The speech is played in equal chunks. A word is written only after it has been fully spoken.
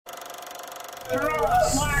Throw the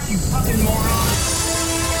slack, you fucking moron!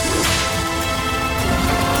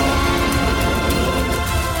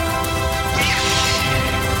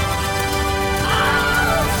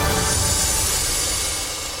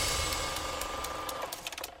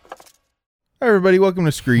 Hi everybody, welcome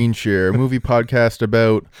to Screen Share, a movie podcast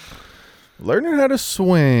about learning how to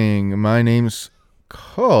swing. My name's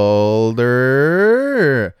Calder,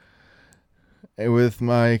 with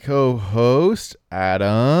my co-host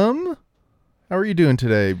Adam. How are you doing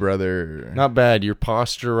today, brother? Not bad. Your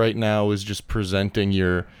posture right now is just presenting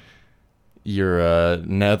your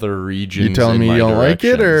nether regions. You telling me you don't like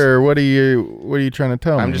it, or what are you trying to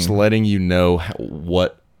tell me? I'm just letting you know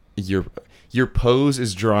what your pose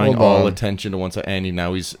is drawing all attention to one side. Andy,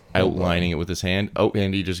 now he's outlining it with his hand. Oh,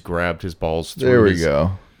 Andy just grabbed his balls through. There we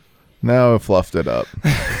go. Now I fluffed it up.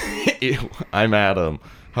 I'm Adam.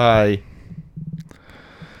 Hi.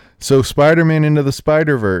 So, Spider-Man Into the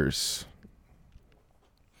Spider-Verse.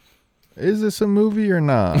 Is this a movie or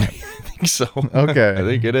not? I think so. Okay. I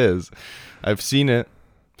think it is. I've seen it,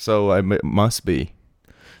 so it must be.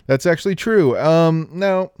 That's actually true.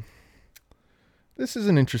 Now, this is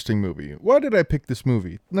an interesting movie. Why did I pick this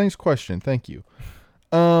movie? Nice question. Thank you.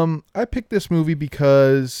 I picked this movie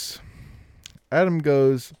because Adam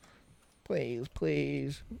goes, please,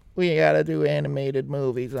 we gotta do animated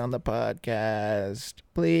movies on the podcast.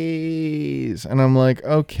 Please. And I'm like,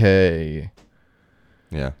 okay.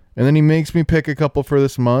 Yeah. And then he makes me pick a couple for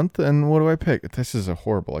this month, and what do I pick? This is a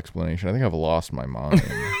horrible explanation. I think I've lost my mind.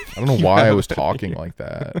 I don't know why I was talking like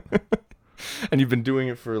that. And you've been doing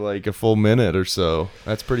it for like a full minute or so.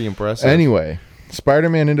 That's pretty impressive. Anyway,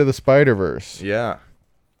 Spider-Man Into the Spider-Verse. Yeah.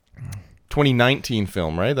 2019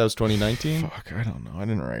 film, right? That was 2019? Fuck, I don't know. I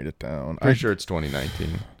didn't write it down. Pretty sure it's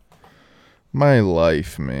 2019. My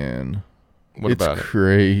life, man. What about it? It's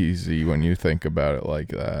crazy when you think about it like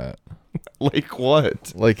that. Like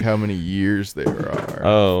what? Like how many years there are.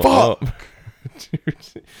 Oh. Fuck!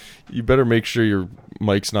 Dude, you better make sure your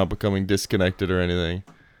mic's not becoming disconnected or anything.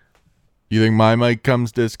 You think my mic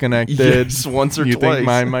comes disconnected? Yes, once or you twice. You think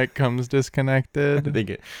my mic comes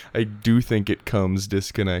disconnected? I do think it comes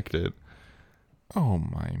disconnected. Oh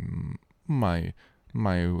my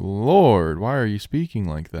lord! Why are you speaking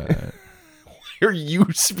like that? Why are you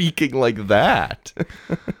speaking like that?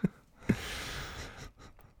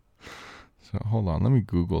 So hold on, let me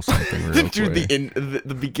Google something real quick. Dude,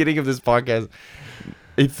 the beginning of this podcast.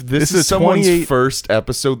 If this is someone's first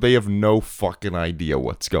episode, they have no fucking idea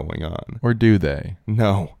what's going on. Or do they?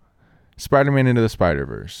 No. Spider-Man Into the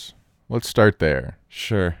Spider-Verse. Let's start there.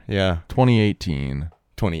 Sure, yeah. 2018.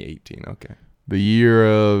 2018, okay. The year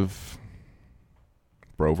of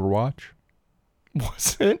Broverwatch?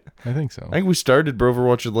 Was it? I think so. I think we started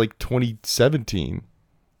Broverwatch in like 2017.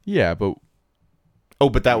 Yeah, but... Oh,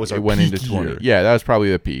 but that was our went peak into 20. year. Yeah, that was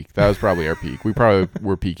probably the peak. That was probably our peak. We probably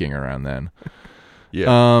were peaking around then.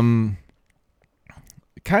 Yeah.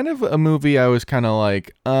 Kind of a movie I was kind of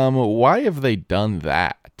like, why have they done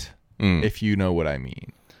that? If you know what I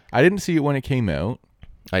mean. I didn't see it when it came out.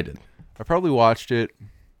 I did. I probably watched it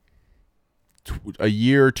a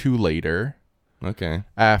year or two later. Okay.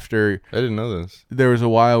 After I didn't know this. There was a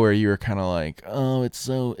while where you were kind of like, oh, it's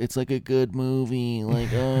like a good movie.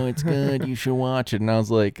 Like, oh, it's good. You should watch it. And I was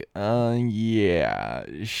like, yeah,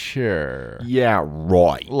 sure. Yeah,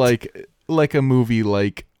 right. Like a movie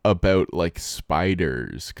like about like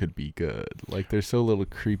spiders could be good. Like they're so little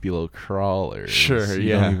creepy little crawlers. Sure,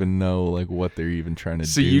 you don't even know like what they're even trying to do.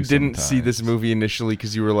 So you didn't sometimes. see this movie initially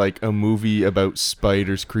because you were like, a movie about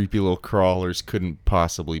spiders, creepy little crawlers couldn't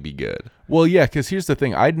possibly be good. Well, yeah, because here's the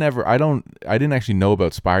thing. I didn't actually know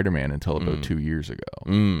about Spider-Man until about 2 years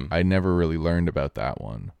ago. I never really learned about that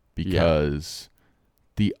one because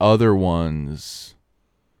the other ones,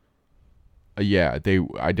 I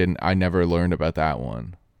never learned about that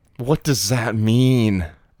one. What does that mean?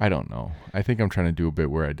 I don't know. I think I'm trying to do a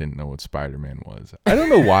bit where I didn't know what Spider-Man was. I don't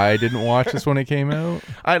know why I didn't watch this when it came out.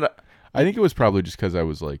 I think it was probably just because I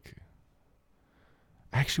was like,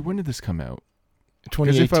 actually, when did this come out?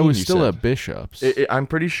 Because if I was still at Bishop's. I'm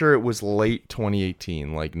pretty sure it was late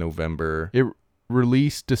 2018, like November. It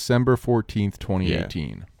released December 14th,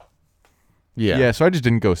 2018. Yeah. Yeah, so I just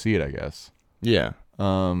didn't go see it, I guess. Yeah.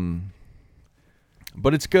 But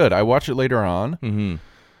it's good. I watched it later on. Mm-hmm.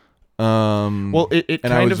 Well, it and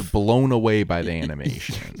kind I was of blown away by the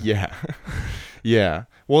animation. Yeah. Yeah.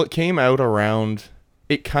 Well, it came out around,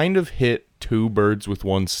 it kind of hit two birds with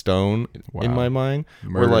one stone in my mind.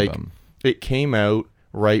 Murder where like them. It came out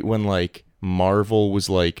right when like Marvel was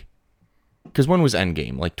like, because when was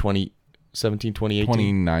Endgame? Like 2018?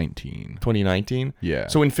 2019. 2019? Yeah.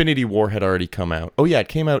 So Infinity War had already come out. Oh, yeah, it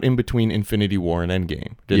came out in between Infinity War and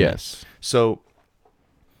Endgame, didn't yes. it? So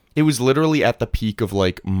it was literally at the peak of,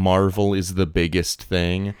 like, Marvel is the biggest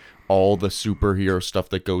thing. All the superhero stuff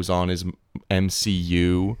that goes on is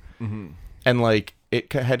MCU. Mm-hmm. And, like,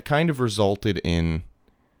 it had kind of resulted in,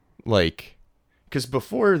 like... Because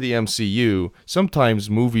before the MCU, sometimes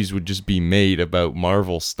movies would just be made about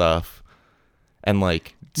Marvel stuff. And,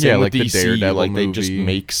 like, same with like DC, the Daredevil like, movie. they just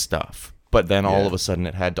make stuff. But then all Yeah. of a sudden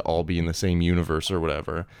it had to all be in the same universe or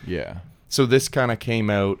whatever. Yeah. So this kind of came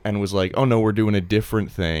out and was like, oh, no, we're doing a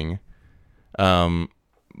different thing.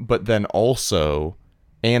 But then also,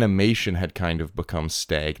 animation had kind of become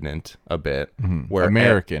stagnant a bit. Where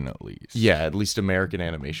American, at least. Yeah, at least American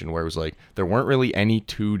animation, where it was like there weren't really any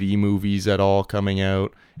 2D movies at all coming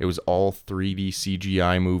out. It was all 3D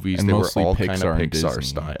CGI movies. And they were mostly all Pixar kind of and Pixar Disney.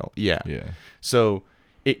 style. Yeah. Yeah. So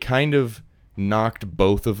it kind of knocked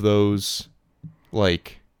both of those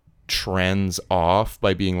like trends off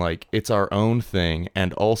by being like, it's our own thing,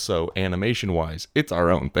 and also animation wise, it's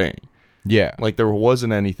our own thing. Yeah. Like there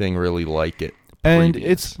wasn't anything really like it. And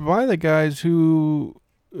previous. it's by the guys who,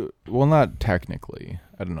 well, not technically.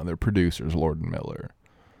 I don't know. They're producers, Lord and Miller.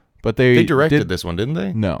 But They directed this one, didn't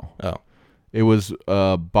they? No. Oh. It was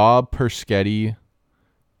Bob Perschetti,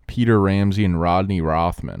 Peter Ramsey, and Rodney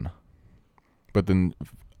Rothman. But then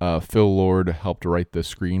Phil Lord helped write the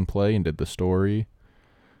screenplay and did the story.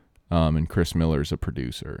 And Chris Miller's a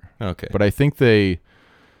producer. Okay. But I think they,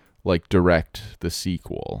 like, direct the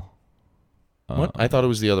sequel. What? I thought it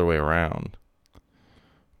was the other way around.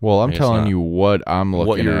 Well, I'm It's telling not. you what I'm What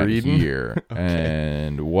looking you're at reading? here. Okay.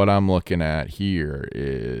 And what I'm looking at here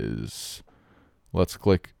is, let's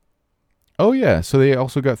click. Oh, yeah. So they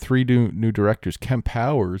also got 3 new directors. Kemp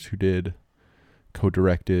Powers, who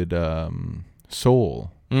co-directed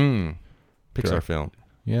Soul. Pixar Correct. film.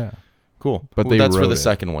 Yeah. Cool. But Well, they that's for wrote the it.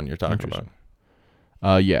 second one you're talking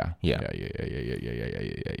about. Yeah. Yeah.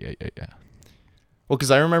 Yeah. Well,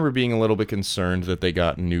 because I remember being a little bit concerned that they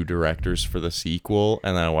got new directors for the sequel,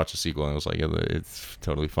 and then I watched the sequel and I was like, it's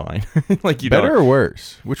totally fine. Like you Better don't. or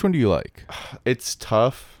worse? Which one do you like? It's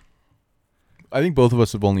tough. I think both of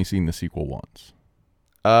us have only seen the sequel once.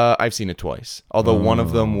 I've seen it twice. Although one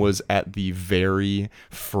of them was at the very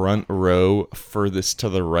front row, furthest to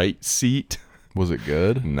the right seat. Was it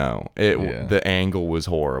good? No, Yeah. the angle was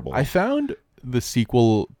horrible. I found the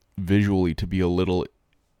sequel visually to be a little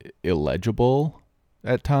illegible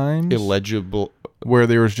at times. Illegible. Where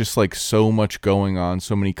there was just like so much going on,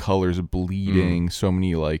 so many colors bleeding, so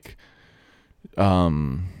many like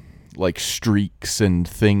streaks and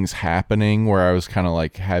things happening, where I was kind of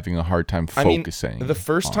like having a hard time focusing. The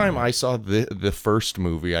first time I saw the first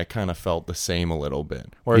movie, I kind of felt the same a little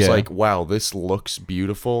bit. Where it's Yeah. like, wow, this looks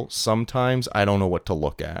beautiful. Sometimes I don't know what to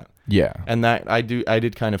look at. Yeah. And that I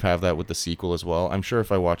did kind of have that with the sequel as well. I'm sure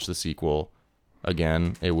if I watched the sequel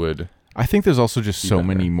again, it would. I think there's also just so better.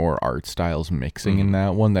 many more art styles mixing in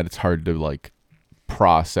that one that it's hard to like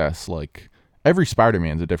process. Like every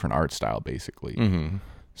Spider-Man's a different art style basically. Mm-hmm.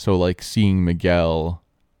 So like seeing Miguel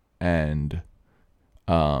and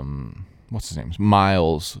what's his name?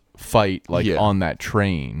 Miles fight like on that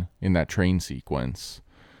train, in that train sequence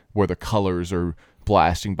where the colors are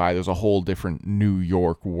blasting by. There's a whole different New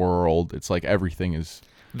York world. It's like everything is.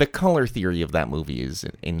 The color theory of that movie is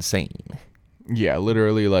insane. Yeah,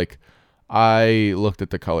 literally, like, I looked at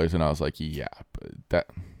the colors and I was like, yeah, but that.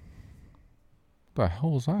 The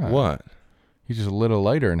hell was that? What? He just lit a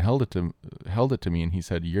lighter and held it to me, and he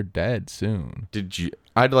said, "You're dead soon." Did you?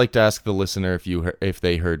 I'd like to ask the listener if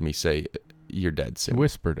they heard me say, "You're dead soon."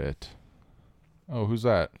 Whispered it. Oh, who's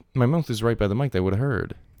that? My mouth is right by the mic. They would have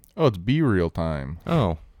heard. Oh, it's Be Real time.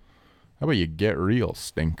 Oh. How about you get real,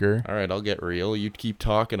 stinker? All right, I'll get real. You keep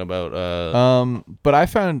talking about But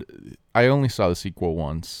I only saw the sequel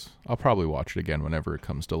once. I'll probably watch it again whenever it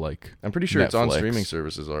comes to like. I'm pretty sure it's on Netflix. streaming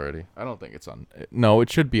services already. I don't think it's on. No,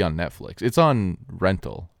 it should be on Netflix. It's on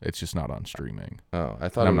rental. It's just not on streaming. Oh, I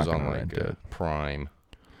thought I'm it was not on gonna like rent it. Prime.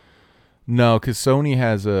 No, because Sony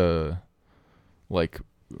has a like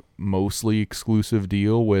mostly exclusive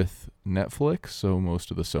deal with Netflix, so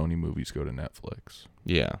most of the Sony movies go to Netflix.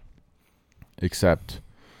 Yeah. Except,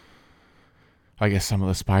 I guess some of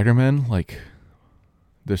the Spider-Men, like,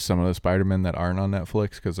 there's some of the Spider-Men that aren't on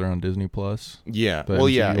Netflix because they're on Disney Plus. Yeah. The Well,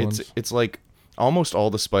 yeah. MCU ones. It's like almost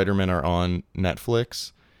all the Spider-Men are on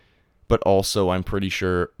Netflix, but also I'm pretty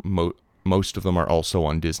sure most of them are also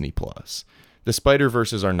on Disney Plus. The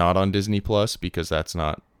Spider-Verses are not on Disney Plus because that's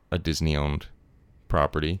not a Disney-owned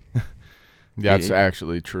property. That's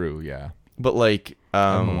actually true, yeah. But like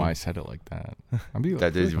I don't know why I said it like that.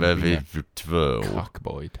 That is very true.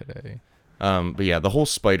 Cockboy today. But yeah, the whole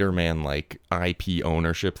Spider-Man like IP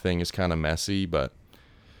ownership thing is kind of messy, but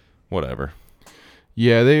whatever.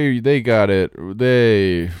 Yeah, they got it.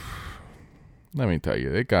 Let me tell you,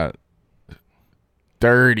 they got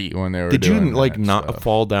dirty when they were. Did you doing like that not stuff.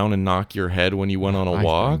 fall down and knock your head when you went on a I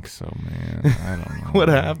walk? think so, man. I don't know. What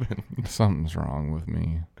happened? Something's wrong with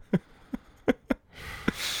me.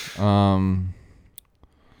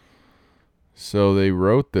 So they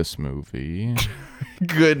wrote this movie.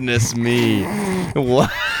 Goodness me.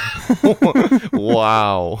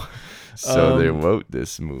 Wow. So they wrote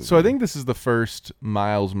this movie. So I think this is the first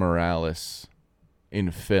Miles Morales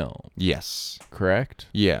in film, Yes. correct?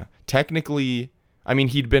 Yeah. Technically, I mean,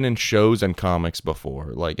 he'd been in shows and comics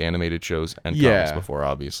before, like animated shows and comics Yeah. before,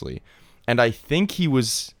 obviously. And I think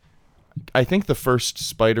the first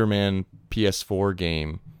Spider-Man PS4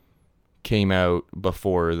 game came out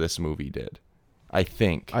before this movie did. I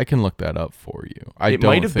think. I can look that up for you. It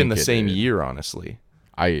might have been the same year, honestly.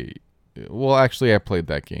 Well, actually, I played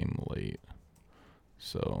that game late,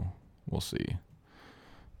 so we'll see.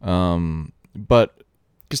 But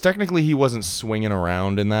Because technically he wasn't swinging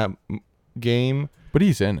around in that game, but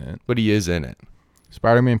he's in it. but he is in it.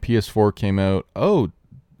 Spider-Man PS4 came out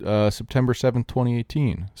September 7th,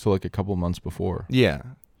 2018. So like a couple months before. Yeah.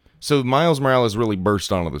 So Miles Morales really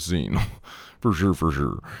burst onto the scene. For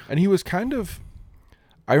sure. And he was kind of,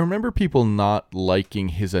 I remember people not liking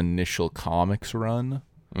his initial comics run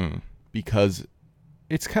because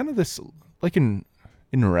it's kind of this, like in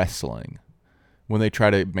wrestling, when they try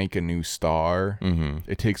to make a new star,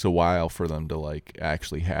 it takes a while for them to like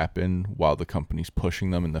actually happen while the company's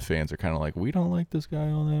pushing them and the fans are kind of like, we don't like this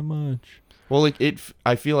guy all that much. Well, like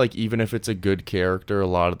I feel like even if it's a good character, a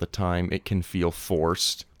lot of the time it can feel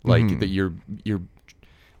forced. Like that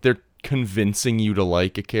they're convincing you to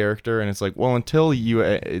like a character, and it's like, well, until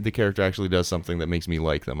the character actually does something that makes me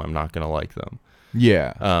like them, I'm not gonna like them.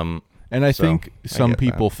 Yeah. And I think I some get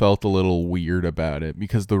people that. felt a little weird about it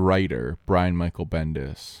because the writer, Brian Michael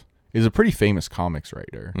Bendis, is a pretty famous comics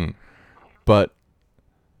writer. But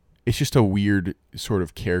it's just a weird sort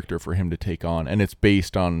of character for him to take on. And it's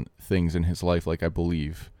based on things in his life. Like, I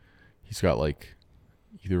believe he's got, like,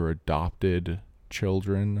 either adopted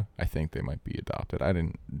children. I think they might be adopted. I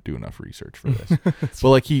didn't do enough research for this. But,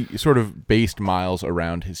 like, he sort of based Miles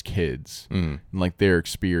around his kids and, like, their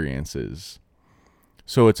experiences.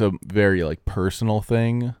 So it's a very, like, personal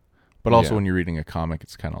thing. But also when you're reading a comic,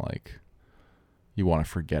 it's kind of like you want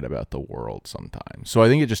to forget about the world sometimes. So I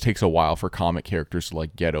think it just takes a while for comic characters to,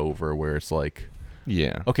 like, get over where it's like,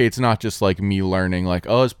 Yeah. okay, it's not just, like, me learning, like,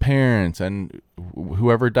 oh, his parents and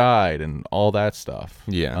whoever died and all that stuff.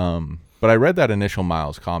 Yeah. But I read that initial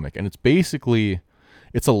Miles comic, and it's basically,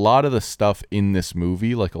 it's a lot of the stuff in this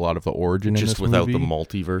movie, like a lot of the origin in Just this without movie. the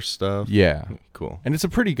multiverse stuff. Yeah. Cool. And it's a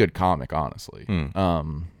pretty good comic, honestly.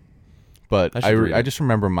 But I should read I it. just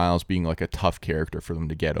remember Miles being, like, a tough character for them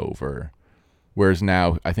to get over. Whereas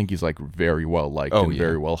now, I think he's, like, very well liked and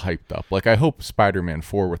very well hyped up. Like, I hope Spider-Man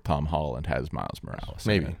 4 with Tom Holland has Miles Morales. in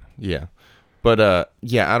Maybe. it. Yeah. But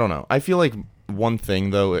yeah, I don't know. I feel like one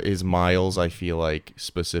thing though is Miles, I feel like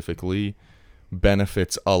specifically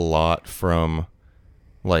benefits a lot from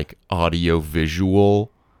like audio visual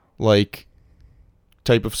like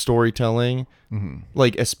type of storytelling.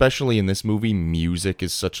 Like especially in this movie, music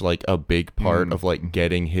is such like a big part of like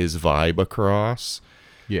getting his vibe across.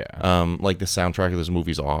 Yeah. Like the soundtrack of this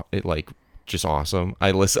movie's just awesome.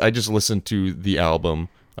 I just listened to the album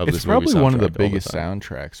of It's this movie. probably one of the soundtrack all biggest time.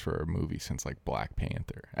 soundtracks for a movie since, like, Black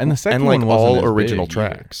Panther. And the second And like one wasn't all as original big either.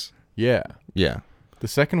 tracks. Yeah. Yeah. The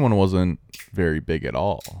second one wasn't very big at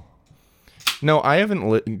all. No, I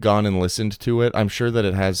haven't gone and listened to it. I'm sure that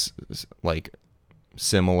it has like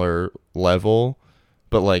similar level,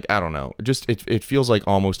 but like I don't know. Just it feels like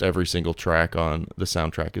almost every single track on the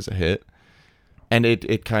soundtrack is a hit, and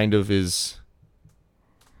it kind of is.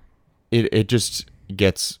 It just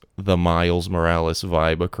gets the Miles Morales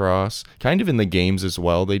vibe across. Kind of in the games as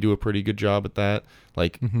well. They do a pretty good job at that,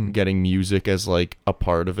 like getting music as like a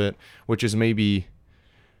part of it, which is maybe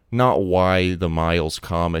not why the Miles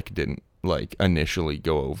comic didn't like initially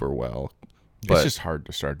go over well. But It's just hard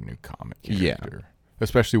to start a new comic Yeah. character.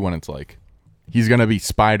 Especially when it's like, he's going to be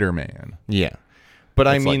Spider-Man. yeah. But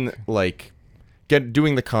I It's mean like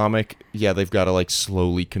doing the comic, yeah, they've got to like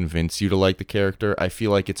slowly convince you to like the character. I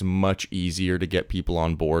feel like it's much easier to get people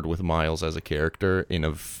on board with Miles as a character in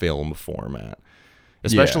a film format.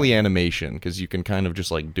 Especially animation, because you can kind of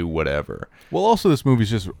just like do whatever. Well, also, this movie's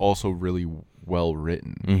just also really well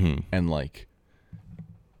written. And, like,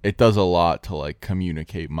 it does a lot to like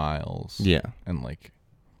communicate Miles. Yeah. And like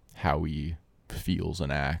how he feels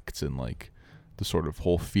and acts and like the sort of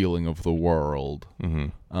whole feeling of the world.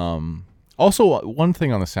 Also, one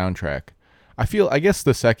thing on the soundtrack, I guess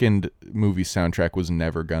the second movie soundtrack was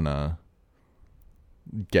never gonna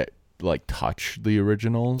get like touch the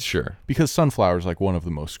originals. Sure. Because Sunflower is like one of the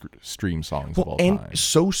most streamed songs of all time. And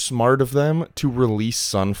so smart of them to release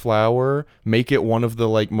Sunflower, make it one of the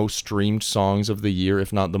like most streamed songs of the year,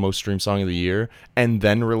 if not the most streamed song of the year, and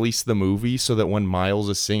then release the movie so that when Miles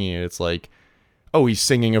is singing it, it's like, oh, he's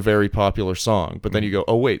singing a very popular song. But then you go,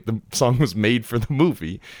 oh, wait, the song was made for the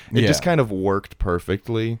movie. It just kind of worked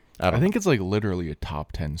perfectly. I think it's like literally a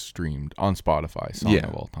top 10 streamed on Spotify song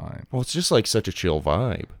of all time. Well, it's just like such a chill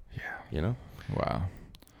vibe. Yeah. You know? Wow.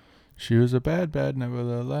 She was a bad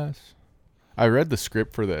nevertheless. I read the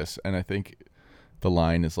script for this, and I think the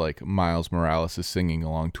line is like, Miles Morales is singing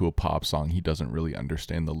along to a pop song he doesn't really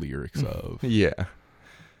understand the lyrics of. Yeah.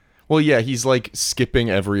 Well, yeah, he's like skipping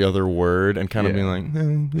every other word and kind of being like,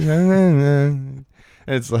 and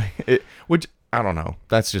it's like, which I don't know.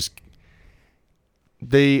 That's just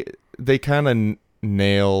they kind of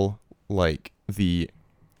nail like because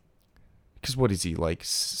what is he, like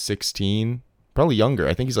 16? Probably younger.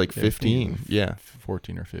 I think he's like 15. Yeah,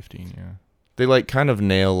 14 or 15. Yeah, they like kind of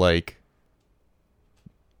nail like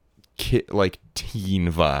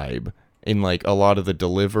teen vibe in like a lot of the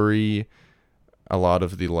delivery. A lot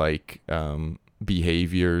of the like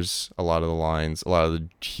behaviors, a lot of the lines, a lot of the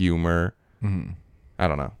humor. I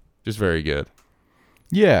don't know, just very good.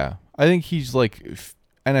 Yeah, I think he's like,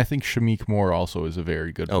 and I think Shameik Moore also is a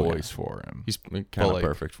very good voice for him. He's kind of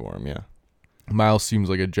perfect for him. Yeah, Miles seems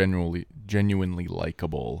like a genuinely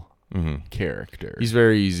likable character. He's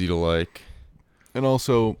very easy to like, and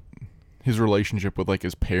also his relationship with like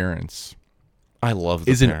his parents. I love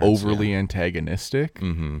the isn't parents, overly antagonistic,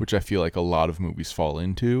 which I feel like a lot of movies fall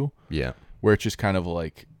into. Yeah. Where it's just kind of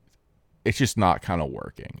like, it's just not kind of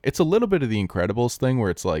working. It's a little bit of the Incredibles thing where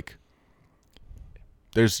it's like,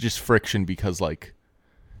 there's just friction because like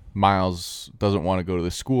Miles doesn't want to go to the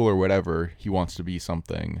school or whatever. He wants to be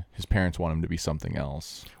something. His parents want him to be something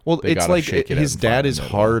else. Well, it's like his dad is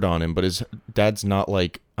hard on him, but his dad's not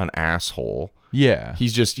like an asshole. Yeah.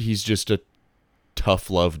 He's just a tough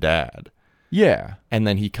love dad. Yeah. And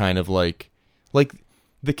then he kind of like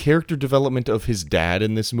the character development of his dad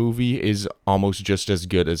in this movie is almost just as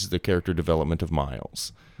good as the character development of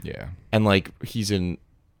Miles. Yeah. And like he's in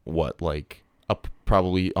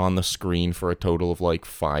probably on the screen for a total of like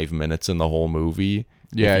 5 minutes in the whole movie.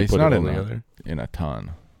 Yeah, he's not in a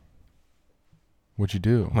ton. What'd you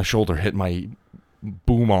do? My shoulder hit my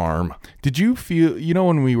boom arm. Did you feel,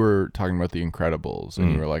 when we were talking about The Incredibles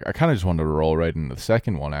and you were like, I kind of just wanted to roll right into the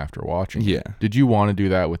second one after watching it. Did you want to do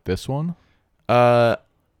that with this one? I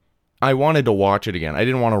wanted to watch it again. I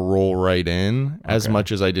didn't want to roll right in as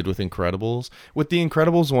much as I did with Incredibles. With The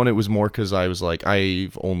Incredibles one, it was more because I was like,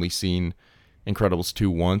 I've only seen Incredibles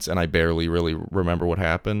 2 once and I barely really remember what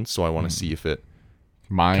happened, so I want to see if it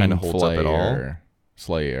kind of holds up at all.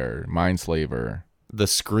 Mindslaver. The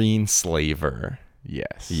Screen Slaver.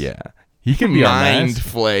 Yes. Yeah. He can be Mind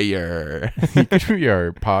Flayer. He could be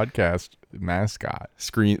our podcast mascot.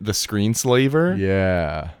 The Screen Slaver?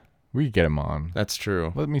 Yeah. We could get him on. That's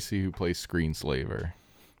true. Let me see who plays Screen Slaver.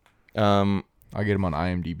 I'll get him on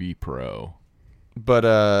IMDb Pro. But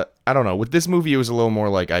I don't know. With this movie, it was a little more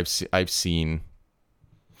like I've seen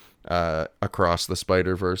Across the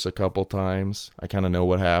Spider-Verse a couple times. I kind of know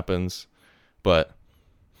what happens. But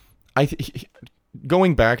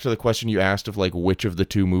going back to the question you asked of like which of the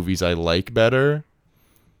two movies I like better,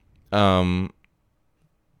 I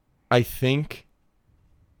think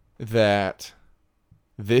that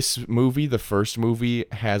this movie, the first movie,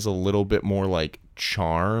 has a little bit more like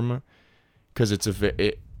charm because it's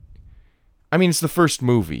the first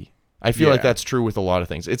movie. I feel like that's true with a lot of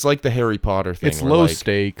things. It's like the Harry Potter thing. It's low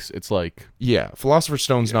stakes. It's like, Philosopher's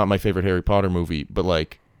Stone's not my favorite Harry Potter movie, but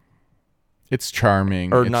like, it's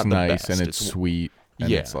charming, or it's not nice, best. and it's sweet.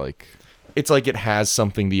 And it's like it has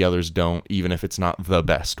something the others don't, even if it's not the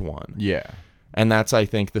best one. Yeah. And that's, I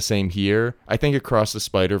think, the same here. I think Across the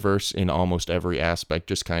Spider-Verse in almost every aspect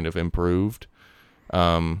just kind of improved.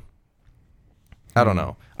 I don't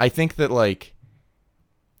know. I think that like,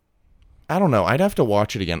 I don't know. I'd have to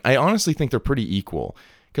watch it again. I honestly think they're pretty equal.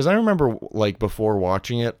 Because I remember like before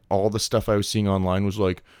watching it, all the stuff I was seeing online was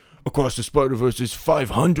like, Across the Spider-Verse is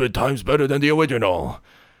 500 times better than the original.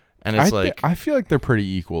 And it's I feel like they're pretty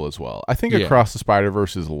equal as well. I think Across the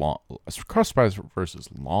Spider-Verse is long. Across the Spider-Verse is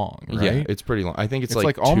long, right? Yeah, it's pretty long. I think it's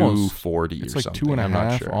like almost 240 or something. It's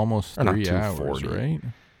like 2.5, almost 3 hours, 240. right?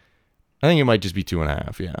 I think it might just be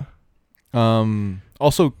 2.5. Yeah.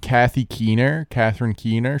 Also Catherine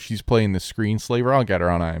Keener, she's playing the Screenslaver. I'll get her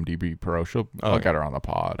on IMDb Pro. I'll get her on the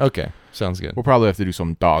pod. Okay, sounds good. We'll probably have to do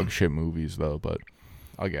some dog shit movies though, but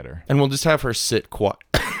I'll get her. And we'll just have her sit quietly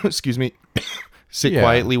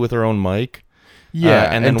with her own mic.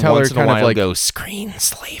 Yeah, and then tell once her in a kind of while like go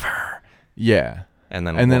Screenslaver. Yeah. And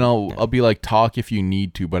then I'll be like, talk if you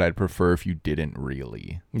need to, but I'd prefer if you didn't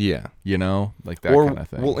really. Yeah. You know? Like that or kind of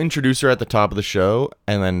thing. We'll introduce her at the top of the show,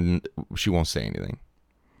 and then she won't say anything.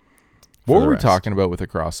 What were we talking about with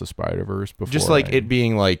Across the Spider-Verse before? Just like it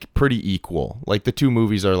being like pretty equal. Like the two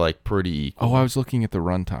movies are like pretty equal. Oh, I was looking at the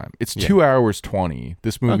runtime. It's 2 hours 20.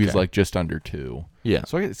 This movie's Okay. like just under 2. Yeah.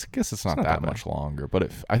 So I guess it's not that much longer, but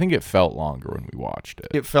I think it felt longer when we watched it.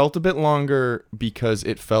 It felt a bit longer because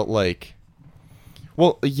it felt like...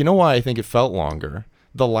 Well, you know why I think it felt longer?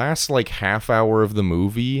 The last like half hour of the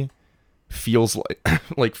movie feels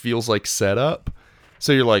like setup.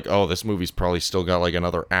 So you're like, oh, this movie's probably still got like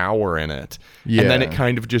another hour in it. Yeah. And then it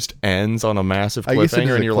kind of just ends on a massive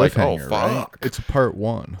cliffhanger, and you're like, oh, fuck. Right? It's a part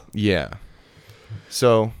 1. Yeah.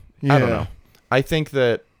 So, I don't know. I think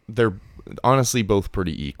that they're honestly both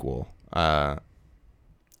pretty equal. Yeah,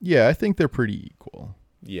 I think they're pretty equal.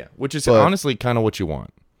 Yeah, which is honestly kind of what you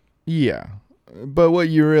want. Yeah. But what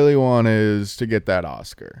you really want is to get that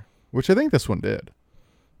Oscar, which I think this one did.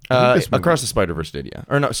 Across the Spider-Verse did, yeah.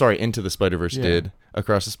 Or no, sorry, Into the Spider-Verse did.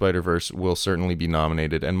 Across the Spider-Verse will certainly be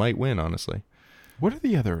nominated and might win, honestly. What are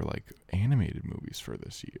the other like animated movies for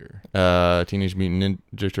this year? Teenage Mutant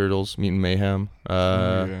Ninja Turtles, Mutant Mayhem.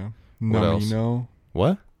 What else?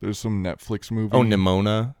 What? There's some Netflix movie. Oh,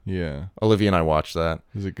 Nimona. Yeah. Olivia and I watched that.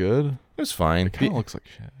 Is it good? It was fine. It kind of looks like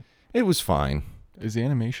shit. It was fine. Is the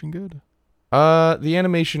animation good? The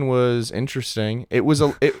animation was interesting. It was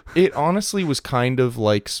it honestly was kind of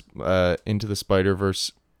like Into the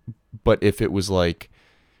Spider-Verse, but if it was like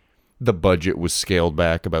the budget was scaled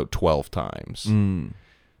back about 12 times.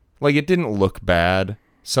 Like it didn't look bad.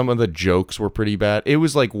 Some of the jokes were pretty bad. It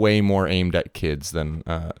was like way more aimed at kids than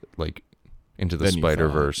like Into the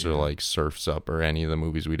Spider-Verse or like Surf's Up or any of the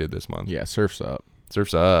movies we did this month. Yeah, Surf's Up.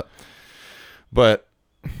 But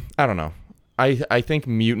I don't know. I think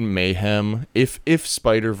Mutant Mayhem, if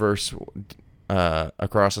Spider-Verse,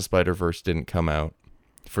 Across the Spider-Verse didn't come out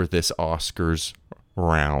for this Oscars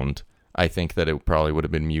round, I think that it probably would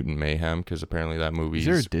have been Mutant Mayhem, because apparently that movie is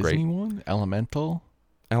there a Disney great. one? Elemental,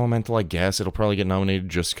 I guess. It'll probably get nominated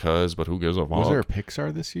just because, but who gives a fuck? Was there a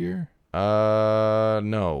Pixar this year?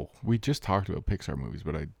 No. We just talked about Pixar movies,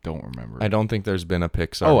 but I don't remember. I don't think there's been a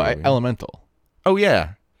Pixar movie. Elemental. Oh,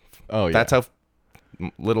 yeah. Oh, yeah. That's how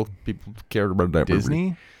little people cared about that Disney?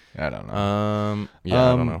 movie. I don't know. I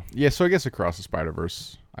don't know. Yeah, so I guess Across the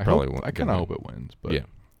Spider-Verse. I kind of hope it wins, but yeah.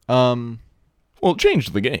 Well, it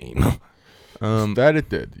changed the game. That it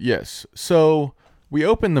did. Yes. So we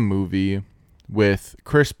open the movie with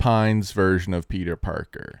Chris Pine's version of Peter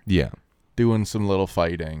Parker. Yeah. Doing some little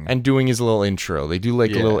fighting and doing his little intro. They do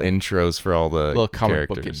like little intros for all the little comic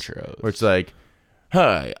book characters. intros. Where it's like,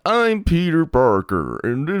 "Hi, I'm Peter Parker,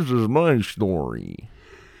 and this is my story."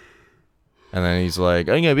 And then he's like,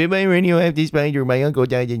 "I'm gonna be my radioactive spider. My uncle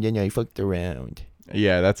died, and then I fucked around."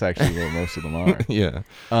 Yeah, that's actually what most of them are. Yeah.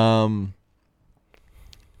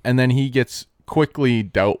 And then he gets quickly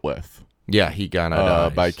dealt with. Yeah, he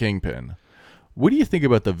got by Kingpin. What do you think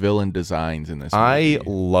about the villain designs in this movie? I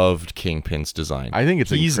loved Kingpin's design. I think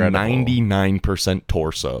he's incredible. 99%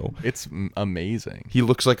 torso. It's amazing. He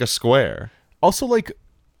looks like a square. Also, like,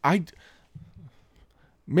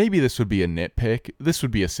 maybe this would be a nitpick. This would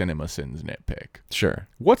be a CinemaSins nitpick. Sure.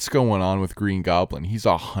 What's going on with Green Goblin? He's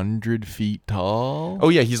 100 feet tall. Oh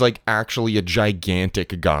yeah, he's like actually a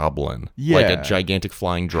gigantic goblin. Yeah, like a gigantic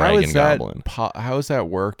flying dragon goblin. How is that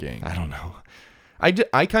working? I don't know.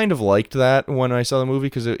 I kind of liked that when I saw the movie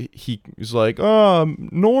because he was like, "Oh,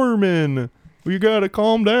 Norman, you gotta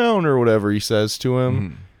calm down," or whatever he says to him.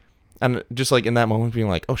 Mm-hmm. And just like in that moment being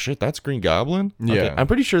like, "Oh shit, that's Green Goblin?" Yeah. Okay. I'm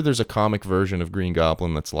pretty sure there's a comic version of Green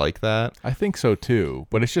Goblin that's like that. I think so too.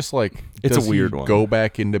 But it's just like, it's a weird one. Go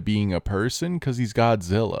back into being a person because he's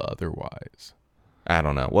Godzilla otherwise. I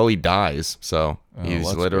don't know. Well, he dies, so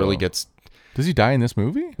he's literally gets... Does he die in this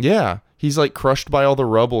movie? Yeah. He's like crushed by all the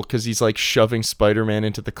rubble because he's like shoving Spider-Man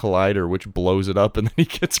into the collider, which blows it up, and then he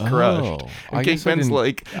gets crushed. And Kingpin's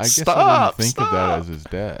like, "Stop! I didn't think of that as his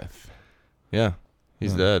death." Yeah,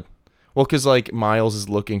 he's dead. Well, because like Miles is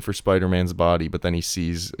looking for Spider-Man's body, but then he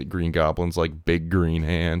sees Green Goblin's like big green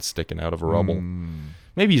hand sticking out of rubble.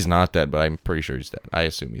 Maybe he's not dead, but I'm pretty sure he's dead. I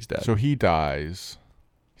assume he's dead. So he dies.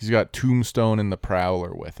 He's got Tombstone and the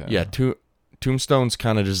Prowler with him. Yeah, Tombstone's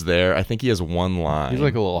kind of just there. I think he has one line. He's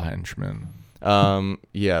like a little henchman.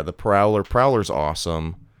 Yeah, the Prowler. Prowler's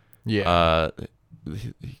awesome. Yeah.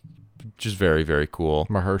 Just very, very cool.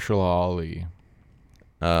 Mahershala Ali.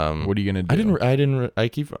 What are you gonna do?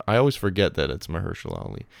 I always forget that it's Mahershala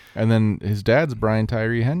Ali. And then his dad's Brian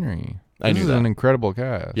Tyree Henry. I knew This is that. an incredible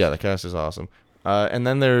cast. Yeah, the cast is awesome. And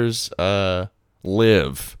then there's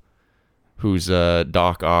Liv, who's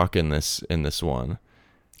Doc Ock in this one,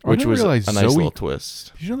 which was a nice little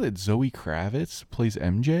twist. Did you know that Zoe Kravitz plays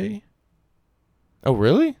MJ? Oh,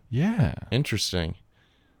 really? Yeah. Interesting.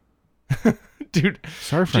 Dude,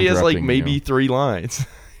 Sorry for she has like interrupting maybe you. 3 lines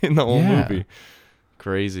in the whole movie.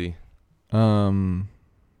 Crazy.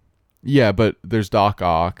 Yeah, but there's Doc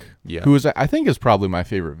Ock, Yeah. who I think is probably my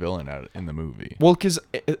favorite villain in the movie. Well, because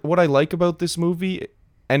what I like about this movie,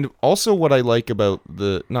 and also what I like about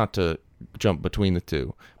not to jump between the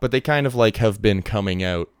two, but they kind of like have been coming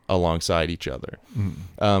out alongside each other.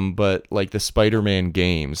 But like the Spider-Man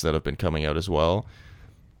games that have been coming out as well,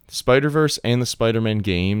 Spider-Verse and the Spider-Man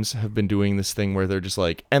games have been doing this thing where they're just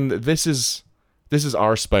like, and this is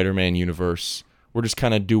our Spider-Man universe. We're just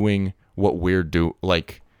kind of doing what we're just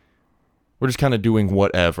kind of doing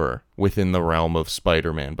whatever within the realm of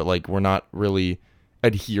Spider-Man, but like we're not really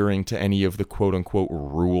adhering to any of the quote unquote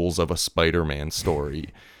rules of a Spider-Man story.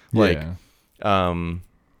 Like, so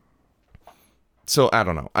I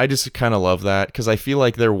don't know. I just kind of love that because I feel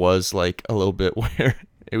like there was like a little bit where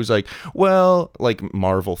it was like, well, like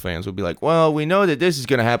Marvel fans would be like, well, we know that this is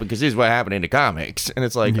going to happen because this is what happened in the comics. And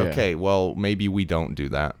it's like, okay, well, maybe we don't do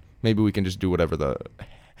that. Maybe we can just do whatever the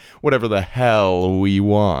hell we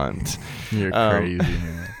want. You're crazy,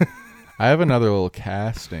 man. I have another little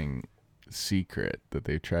casting secret that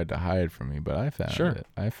they've tried to hide from me, but I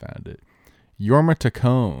found it. Yorma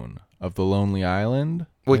Tacone of The Lonely Island.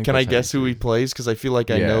 Wait, can I guess who he plays? Because I feel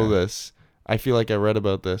like I know this. I feel like I read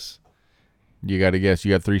about this. You got to guess.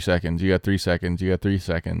 You got 3 seconds. You got 3 seconds. You got 3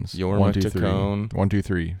 seconds. Yorma 1, 2, 3. Tacone. 1, 2,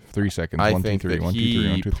 3. 3 seconds. I 1, 2, think 3. that 1, 2, 3.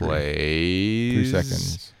 1, 2, 3. plays 3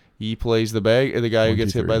 seconds. He plays the guy who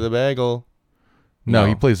gets hit by the bagel. No,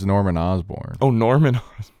 he plays Norman Osborn. Oh, Norman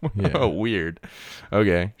Osborn. Yeah. Oh, weird.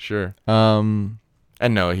 Okay, sure. And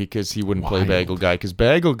no, because he wouldn't play Bagel Guy, because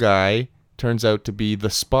Bagel Guy turns out to be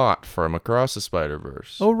the Spot from Across the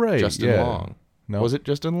Spider-Verse. Oh, right. Justin Long. No, was it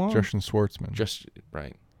Justin Long? Justin Schwartzman. Just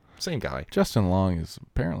right. Same guy. Justin Long is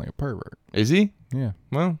apparently a pervert. Is he? Yeah.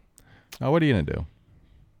 Well, what are you gonna do?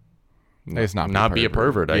 It's not be a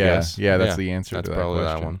pervert, I guess. Yeah, that's the answer to that probably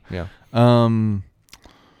question. That one. Yeah.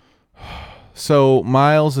 So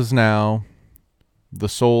Miles is now the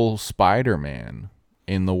sole Spider-Man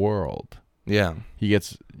in the world. Yeah. He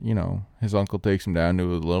gets, his uncle takes him down to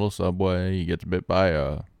a little subway. He gets bit by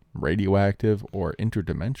a radioactive or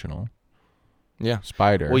interdimensional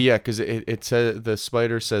spider. Well, yeah, because it says the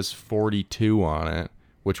spider says 42 on it,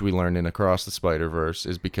 which we learned in Across the Spider-Verse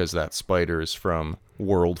is because that spider is from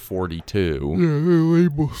World 42. Yeah, they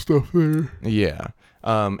label stuff there. Yeah.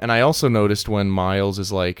 And I also noticed when Miles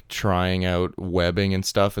is like trying out webbing and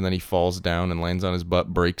stuff, and then he falls down and lands on his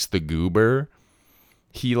butt, breaks the goober.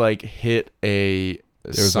 He like hit a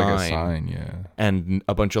sign, yeah, and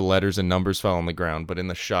a bunch of letters and numbers fell on the ground. But in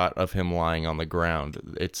the shot of him lying on the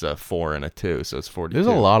ground, it's a 4 and a 2, so it's 42.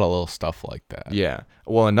 There's a lot of little stuff like that. Yeah.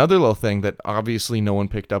 Well, another little thing that obviously no one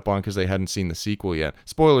picked up on because they hadn't seen the sequel yet.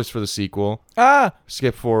 Spoilers for the sequel.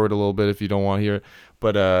 Skip forward a little bit if you don't want to hear it.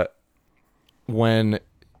 But when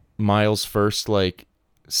Miles first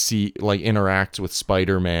interacts with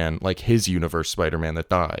Spider-Man, like his universe Spider-Man that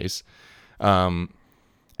dies,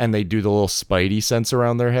 and they do the little Spidey sense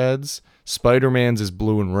around their heads. Spider-Man's is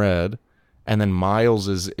blue and red, and then Miles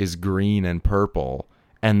is green and purple,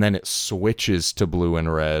 and then it switches to blue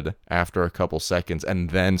and red after a couple seconds, and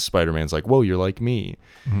then Spider-Man's like, whoa, you're like me.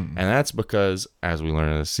 Mm-hmm. And that's because, as we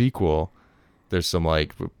learn in the sequel, there's some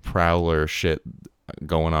like Prowler shit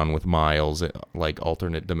going on with Miles, like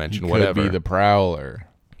alternate dimension, whatever. Could be the Prowler.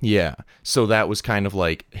 Yeah. So that was kind of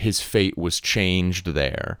like his fate was changed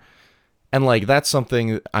there. And, like, that's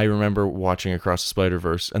something I remember watching Across the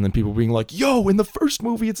Spider-Verse, and then people being like, yo, in the first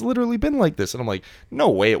movie, it's literally been like this. And I'm like, no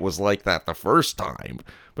way it was like that the first time.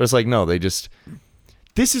 But it's like, no, this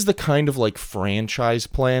is the kind of, like, franchise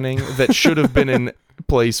planning that should have been in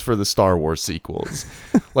place for the Star Wars sequels.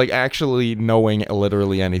 Like, actually knowing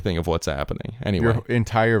literally anything of what's happening. Anyway. Your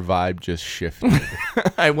entire vibe just shifted.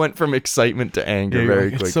 I went from excitement to anger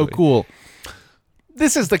very quickly. It's so cool.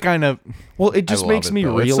 This is the kind of... Well, it just makes me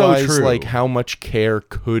realize like how much care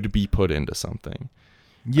could be put into something.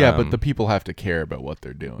 Yeah, but the people have to care about what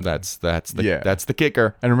they're doing. That's the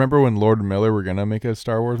kicker. And remember when Lord and Miller were gonna make a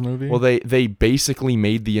Star Wars movie? Well, they basically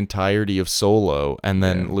made the entirety of Solo, and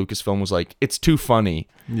then Lucasfilm was like, it's too funny.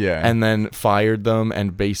 Yeah. And then fired them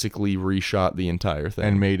and basically reshot the entire thing.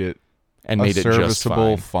 And made it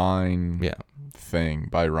serviceable, just fine thing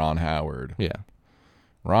by Ron Howard. Yeah.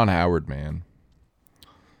 Ron Howard, man.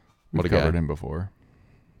 We've What a guy. covered him before.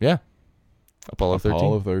 Yeah. Apollo 13.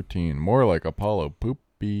 Apollo 13. More like Apollo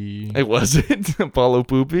Poopy. It wasn't Apollo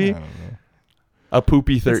Poopy. I don't know. A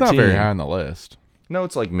Poopy 13. It's not very high on the list. No,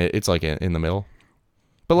 it's like in the middle.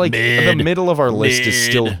 But like the middle of our list is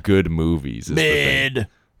still good movies. Is the thing.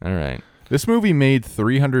 All right. This movie made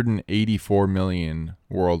 $384 million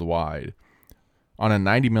worldwide on a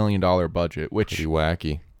 $90 million budget, which Pretty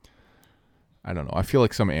wacky. I don't know. I feel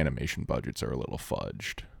like some animation budgets are a little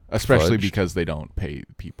fudged, especially because they don't pay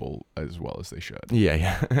people as well as they should.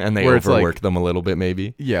 Yeah. And they Where it's overwork like- them a little bit,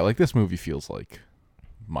 maybe. Yeah, like this movie feels like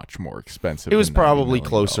much more expensive. It was than $90 probably million.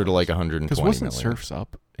 closer to like 120 Because wasn't million. Surf's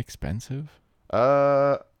Up expensive?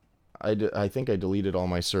 I think I deleted all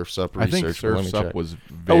my Surf's Up I research. think but let me Surf's Up check. was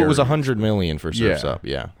it was 100 million for Surf's Yeah. Up.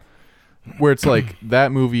 Yeah. where it's like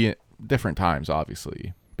that movie, different times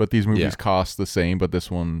obviously, but these movies Yeah. cost the same, but this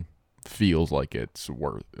one feels like it's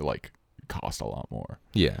worth cost a lot more.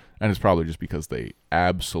 Yeah. And it's probably just because they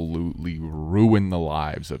absolutely ruin the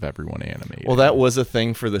lives of everyone animated. Well, that was a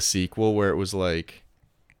thing for the sequel where it was like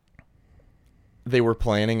they were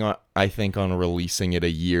planning on, I think, on releasing it a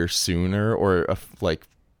year sooner or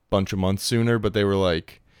bunch of months sooner, but they were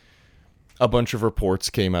like, a bunch of reports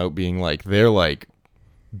came out being like they're like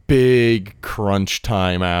big crunch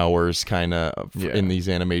time hours kind of in these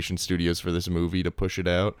animation studios for this movie to push it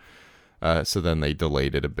out. So then they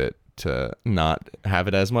delayed it a bit to not have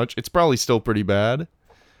it as much. It's probably still pretty bad.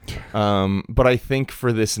 But I think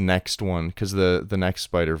for this next one, because the next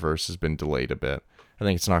Spider-Verse has been delayed a bit, I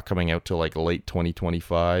think it's not coming out till like late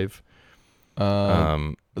 2025.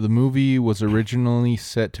 The movie was originally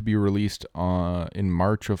set to be released in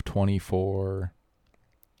March of 24.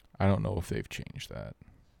 I don't know if they've changed that.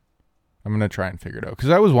 I'm gonna try and figure it out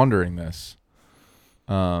because I was wondering this,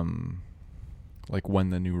 like when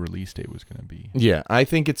the new release date was gonna be. Yeah, I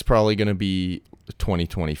think it's probably going to be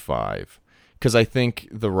 2025 because I think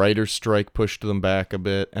the writer's strike pushed them back a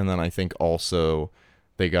bit, and then I think also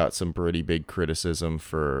they got some pretty big criticism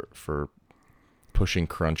for pushing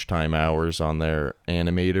crunch time hours on their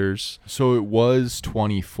animators. So it was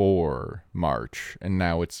 24 March, and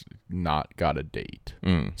now it's not got a date.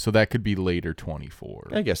 So that could be later 24.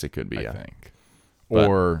 I guess it could be, I think. But-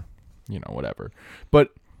 Or, whatever.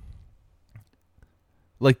 But,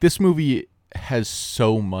 like, this movie has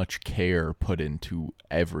so much care put into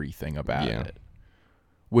everything about it.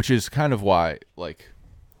 Which is kind of why, like,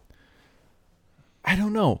 I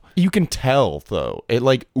don't know. You can tell, though. It,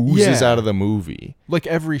 like, oozes out of the movie. Like,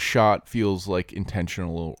 every shot feels, like,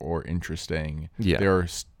 intentional or interesting. Yeah. There are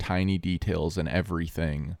tiny details in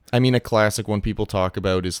everything. I mean, a classic one people talk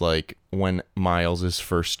about is, like, when Miles is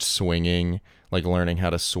first swinging, like, learning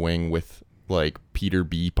how to swing with, like, Peter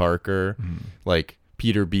B. Parker. Like,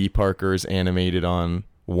 Peter B. Parker is animated on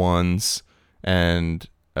 1s, and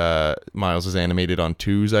Miles is animated on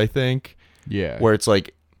 2s, I think. Yeah. Where it's,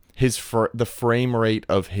 like, the frame rate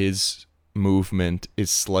of his movement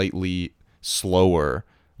is slightly slower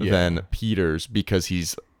than Peter's because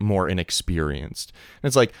he's more inexperienced. And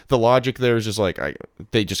it's like the logic there is just like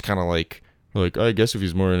they just kind of like I guess if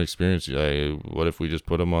he's more inexperienced, what if we just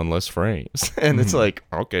put him on less frames? And it's like,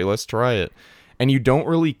 okay, let's try it. And you don't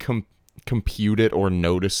really compute it or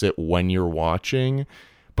notice it when you're watching,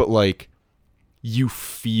 but like you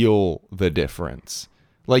feel the difference.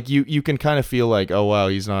 Like, you can kind of feel like, oh, wow,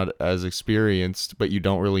 he's not as experienced, but you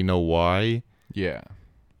don't really know why. Yeah.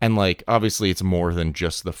 And, like, obviously it's more than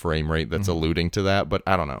just the frame rate that's alluding to that, but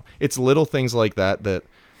I don't know. It's little things like that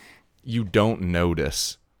you don't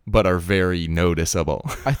notice, but are very noticeable.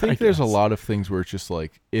 I think there's a lot of things where it's just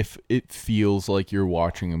like, if it feels like you're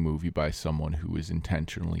watching a movie by someone who is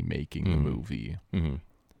intentionally making the movie,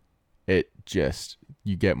 it just,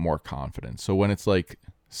 you get more confidence. So when it's like,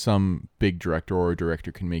 some big director or director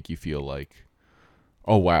can make you feel like,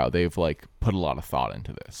 oh wow, they've like put a lot of thought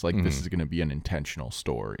into this. Like this is going to be an intentional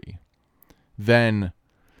story. Then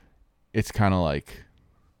it's kind of like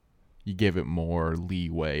you give it more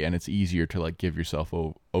leeway and it's easier to like give yourself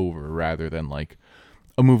over rather than like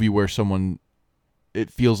a movie where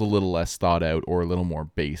it feels a little less thought out or a little more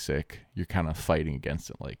basic. You're kind of fighting against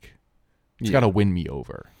it. Like it's got to win me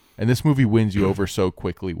over. And this movie wins you over so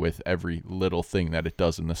quickly with every little thing that it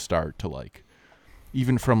does in the start to like,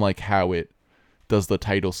 even from like how it does the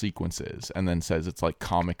title sequences and then says it's like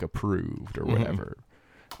comic approved or whatever.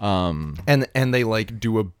 And they like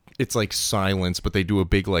it's like silence, but they do a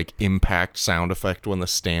big like impact sound effect when the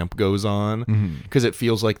stamp goes on, because it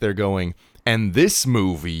feels like they're going, and this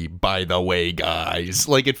movie, by the way, guys,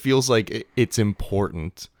 like it feels like it's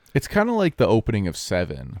important. It's kind of like the opening of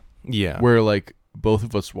Seven. Yeah. Where like both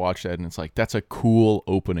of us watched that and it's like, that's a cool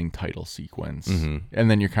opening title sequence.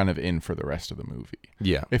 And then you're kind of in for the rest of the movie.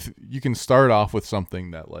 Yeah. If you can start off with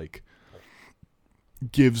something that like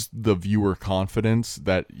gives the viewer confidence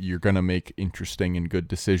that you're going to make interesting and good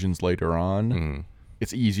decisions later on,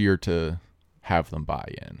 it's easier to have them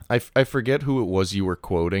buy in. I forget who it was you were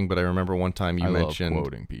quoting, but I remember one time you mentioned... I love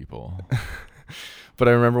quoting people. But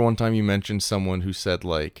I remember one time you mentioned someone who said,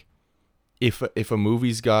 like, if a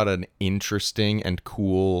movie's got an interesting and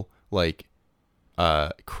cool, like,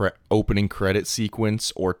 opening credit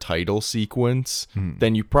sequence or title sequence,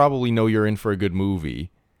 then you probably know you're in for a good movie.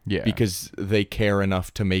 Yeah. Because they care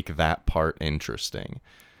enough to make that part interesting.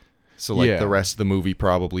 So, like, the rest of the movie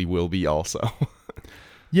probably will be also.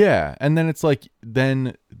 Yeah, and then it's like,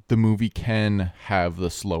 then the movie can have the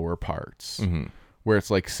slower parts. Where it's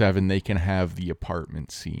like Seven, they can have the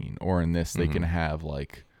apartment scene. Or in this, they can have,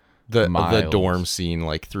 like, the dorm scene,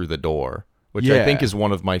 like, through the door. Which I think is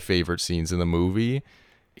one of my favorite scenes in the movie.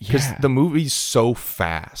 Because the movie's so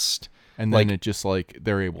fast. And then it just, like,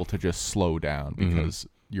 they're able to just slow down because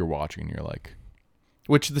you're watching and you're like...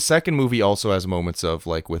 Which the second movie also has moments of,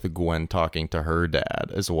 like, with Gwen talking to her dad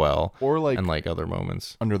as well. Or, like... And, like, other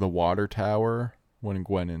moments. Under the water tower, when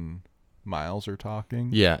Gwen and Miles are talking.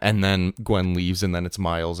 Yeah, and then Gwen leaves, and then it's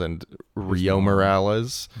Miles and Rio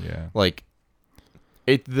Morales. Yeah. Like,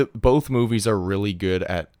 both movies are really good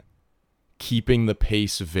at keeping the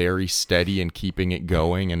pace very steady and keeping it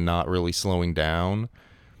going and not really slowing down.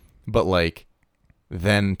 But, like...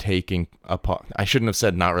 then taking a I shouldn't have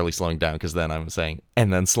said not really slowing down, because then I'm saying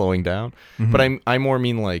and then slowing down. But I more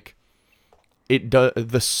mean like the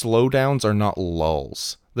slowdowns are not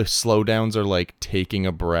lulls. The slowdowns are like taking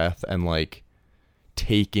a breath and like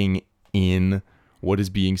taking in what is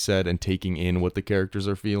being said and taking in what the characters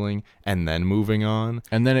are feeling and then moving on.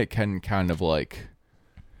 And then it can kind of like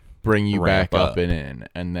bring you back up and in,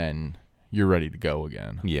 and then you're ready to go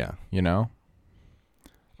again. Yeah. You know?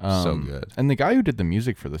 So good. And the guy who did the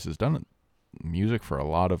music for this has done music for a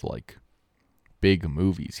lot of like big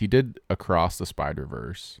movies. He did Across the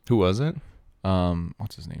Spider-Verse. Who was it?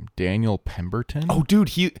 What's his name? Daniel Pemberton. Oh,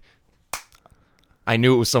 dude, I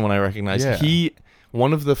knew it was someone I recognized. Yeah.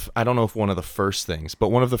 I don't know if one of the first things, but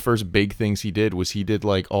one of the first big things he did was he did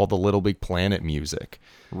like all the Little Big Planet music.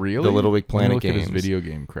 Really? The Little Big Planet look games. At his video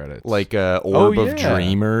game credits. Like Orb of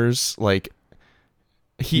Dreamers. Like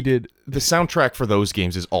he did the soundtrack for those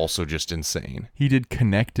games is also just insane. He did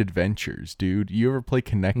Connected Ventures, dude. You ever play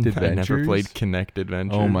Connected Ventures? I never played Connected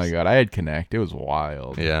Ventures. Oh my god, I had Connect. It was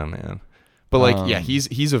wild. Yeah, man. But like,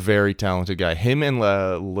 he's a very talented guy. Him and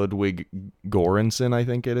Ludwig Göransson, I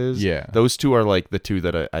think it is. Yeah, those two are like the two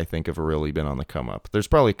that I think have really been on the come up. There's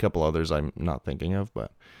probably a couple others I'm not thinking of,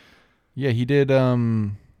 but yeah, he did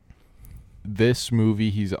this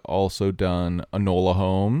movie. He's also done Enola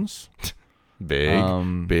Holmes. Big.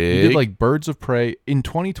 He did like Birds of Prey. In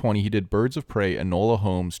 2020, he did Birds of Prey, Enola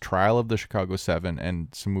Holmes, Trial of the Chicago 7, and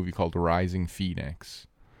some movie called Rising Phoenix.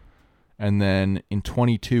 And then in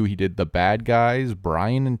 22, he did The Bad Guys,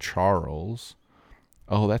 Brian and Charles.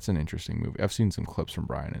 Oh, that's an interesting movie. I've seen some clips from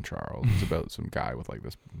Brian and Charles. It's about some guy with like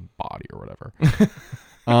this body or whatever.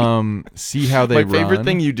 See How They Run. My favorite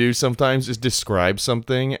thing you do sometimes is describe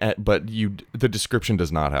something, but the description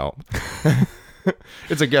does not help.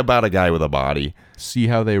 It's about a guy with a body. See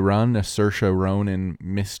How They Run, a Saoirse Ronan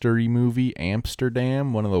mystery movie.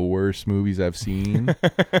 Amsterdam, one of the worst movies I've seen.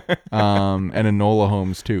 And Enola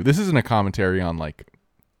Holmes too. This isn't a commentary on like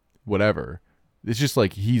whatever. It's just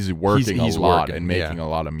like he's working a lot and making a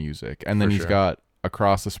lot of music. And then he's got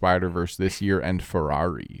Across the Spider-Verse this year and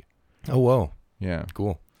Ferrari. Oh, whoa. Yeah.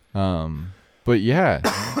 Cool. But yeah,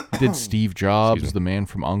 he did Steve Jobs, The Man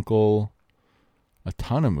from U.N.C.L.E., a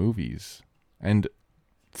ton of movies. And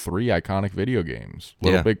 3 iconic video games.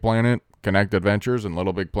 Little Big Planet, Connected Ventures, and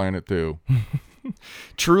Little Big Planet 2.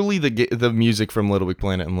 Truly, the music from Little Big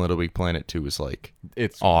Planet and Little Big Planet 2 is like...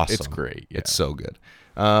 It's awesome. It's great. Yeah. It's so good.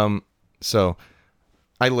 So,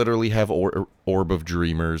 I literally have Orb of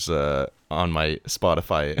Dreamers on my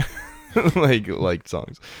Spotify like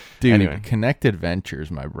songs. Dude, anyway. Connected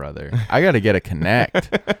Ventures, my brother. I got to get a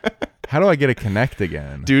Connect. How do I get a Kinect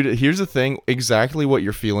again? Dude, here's the thing. Exactly what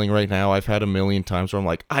you're feeling right now, I've had a million times where I'm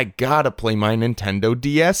like, I gotta play my Nintendo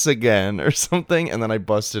DS again or something. And then I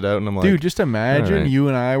bust it out and I'm like... Dude, just imagine all right. you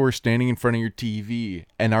and I were standing in front of your TV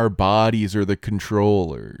and our bodies are the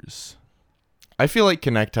controllers. I feel like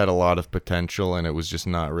Kinect had a lot of potential and it was just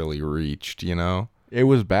not really reached, you know? It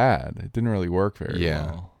was bad. It didn't really work very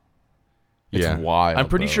well. It's wild. I'm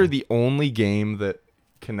pretty though. sure the only game that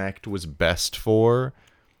Kinect was best for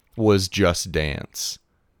was Just Dance.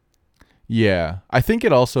 Yeah. I think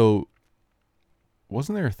it also...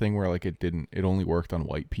 Wasn't there a thing where like it only worked on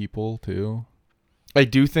white people too? I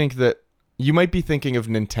do think that you might be thinking of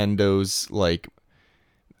Nintendo's like...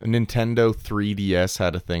 Nintendo 3DS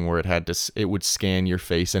had a thing where it would scan your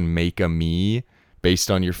face and make a me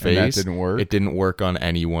based on your face. And that didn't work? It didn't work on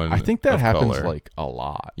anyone. I think that of happens color. like a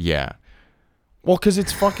lot. Yeah. Well, because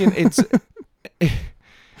it's fucking...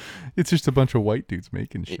 It's just a bunch of white dudes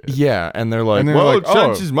making shit. Yeah, and they're like, And they're well, like, it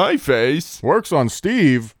senses my face. Works on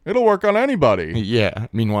Steve. It'll work on anybody. Yeah.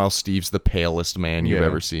 Meanwhile, Steve's the palest man you've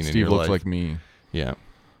ever seen in your life. Steve looks like me, Yeah.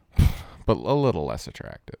 but a little less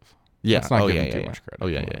attractive. Yeah. Let's not give him too much credit. Oh,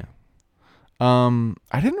 yeah, Come yeah. on.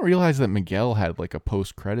 I didn't realize that Miguel had like a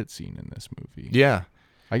post-credit scene in this movie. Yeah.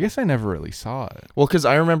 I guess I never really saw it. Well, because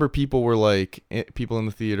I remember people were like, people in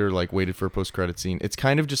the theater like waited for a post-credit scene. It's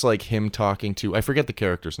kind of just like him talking to, I forget the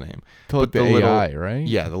character's name. To like the AI, right?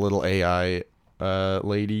 Yeah, the little AI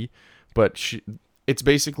lady. But it's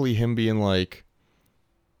basically him being like,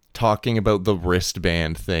 talking about the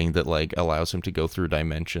wristband thing that like allows him to go through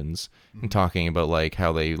dimensions. And talking about like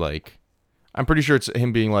how they like, I'm pretty sure it's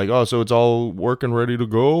him being like, oh, so it's all working ready to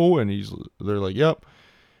go? And they're like, yep.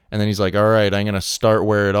 And then he's like, all right, I'm going to start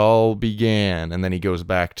where it all began. And then he goes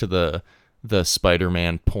back to the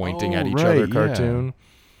Spider-Man pointing at each other cartoon. Yeah.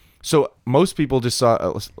 So most people just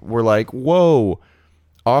were like, whoa,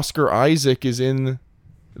 Oscar Isaac is in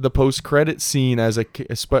the post-credit scene as a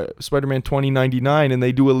Spider-Man 2099, and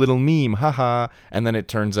they do a little meme, haha. And then it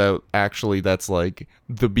turns out, actually, that's like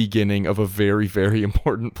the beginning of a very, very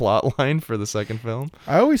important plot line for the second film.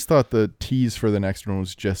 I always thought the tease for the next one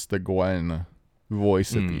was just the Gwen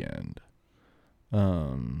voice at the end.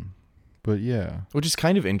 But yeah. Which is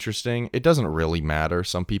kind of interesting. It doesn't really matter.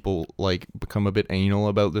 Some people like become a bit anal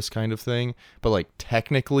about this kind of thing, but like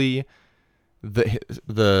technically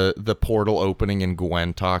the portal opening and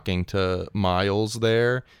Gwen talking to Miles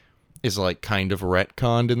there is like kind of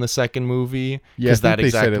retconned in the second movie, because that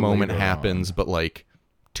exact moment happens but like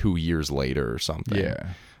 2 years later or something.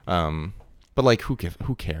 Yeah. But like who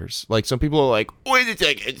cares? Like some people are like, wait a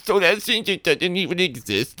second, so that scene just doesn't even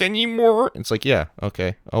exist anymore? It's like, yeah,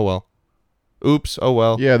 okay, oh well. Oops, oh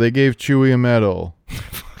well. Yeah, they gave Chewie a medal.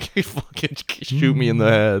 Fucking shoot me in the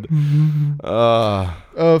head.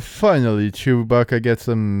 Finally, Chewbacca gets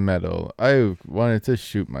a medal. I wanted to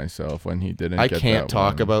shoot myself when he didn't. I get can't that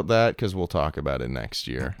talk one. about that because we'll talk about it next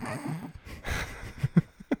year.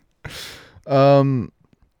 Here's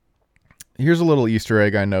a little Easter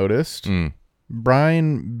egg I noticed.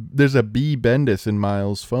 Brian, there's a B. Bendis in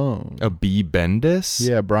Miles' phone. A B. Bendis?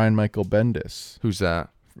 Yeah, Brian Michael Bendis. Who's that?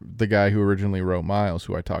 The guy who originally wrote Miles,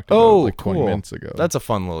 who I talked about like 20 cool. minutes ago. That's a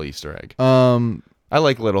fun little Easter egg. I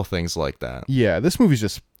like little things like that. Yeah, this movie's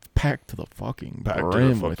just packed to the fucking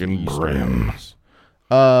brim with Easter eggs.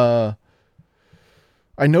 I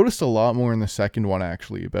noticed a lot more in the second one,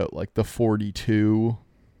 actually, about like the 42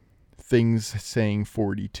 things saying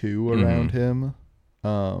 42 around him.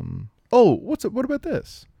 What about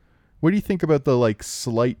this? What do you think about the like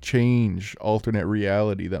slight change alternate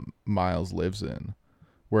reality that Miles lives in,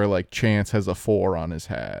 where like Chance has a 4 on his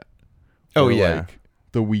hat? Oh, or, yeah. Like,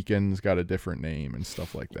 the Weeknd's got a different name and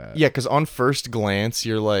stuff like that. Yeah, because on first glance,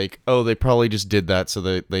 you're like, oh, they probably just did that so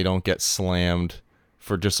that they don't get slammed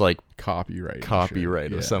for just like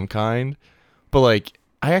copyright of some kind. But like,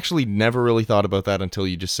 I actually never really thought about that until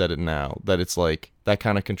you just said it now, that it's like, that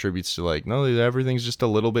kind of contributes to like, no, everything's just a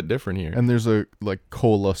little bit different here. And there's a like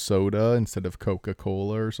cola soda instead of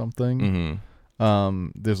Coca-Cola or something.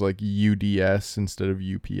 There's like UDS instead of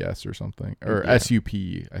UPS or something, or SUP,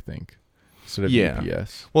 I think, instead of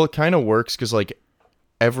UPS. Well, it kind of works because like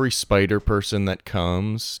every spider person that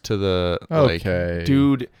comes to the like,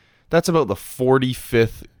 dude, that's about the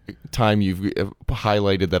 45th time you've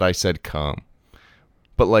highlighted that I said cum.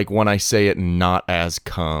 But like when I say it not as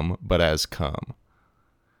cum, but as cum.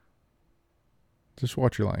 Just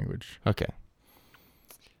watch your language. Okay.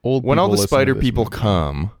 When all the spider people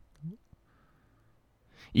come,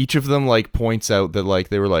 each of them like points out that like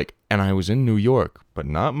they were like, and I was in New York, but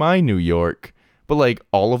not my New York. But like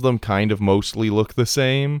all of them kind of mostly look the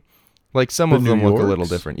same. Like some The of them New look a little Yorks?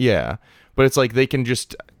 different. Yeah. But it's like they can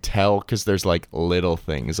just tell because there's like little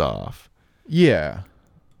things off. Yeah.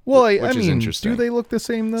 Well, I Which is mean, interesting. do they look the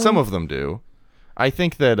same though? Some of them do. I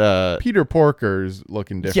think that Peter Porker's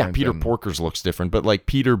looking different. yeah, Peter than- Porker's looks different, but like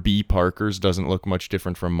Peter B. Parker's doesn't look much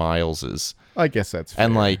different from Miles's. I guess that's fair.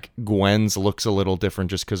 And like Gwen's looks a little different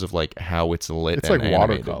just because of like how it's lit. it's and like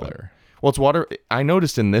animated, watercolor. Well, it's water. I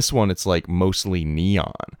noticed in this one, it's like mostly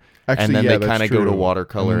neon. Actually, and then yeah, they that's kind of go to true.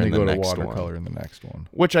 watercolor And in then the they go next to one, watercolor in the next one.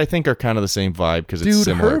 which I think are kind of the same vibe because it's Dude,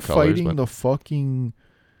 similar her colors. fighting But the fucking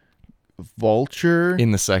vulture.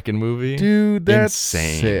 in the second movie, Dude, that's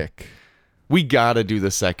insane. sick. We gotta do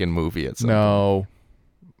the second movie at some point. No.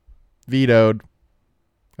 Vetoed.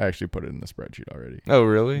 I actually put it in the spreadsheet already. Oh,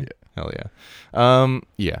 really? Yeah. Hell yeah.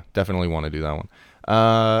 Yeah, definitely want to do that one.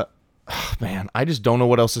 Man, I just don't know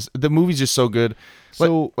what else is. The movie's just so good.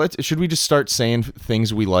 So Should we just start saying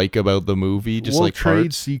things we like about the movie? Just we'll like trade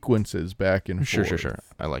parts? sequences back and Sure.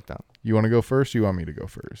 forth. I like that. You want to go first? Or you want me to go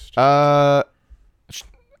first? And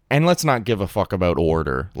let's not give a fuck about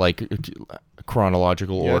order, like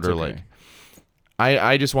chronological Yeah, order. it's okay. Like,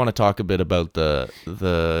 I just want to talk a bit about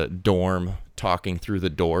the dorm talking through the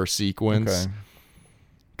door sequence. Okay.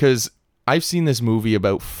 Because I've seen this movie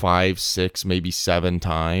about 5, 6, maybe 7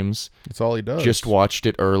 times. That's all he does. Just watched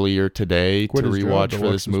it earlier today Quit to his job rewatch to for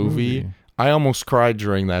watch this movie. movie. I almost cried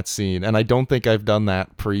during that scene, and I don't think I've done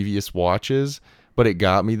that previous watches, but it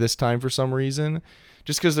got me this time for some reason.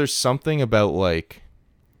 Just because there's something about like,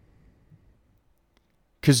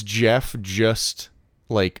 because Jeff just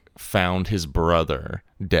like found his brother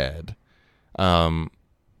dead, and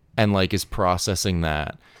like is processing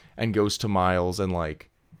that, and goes to Miles and like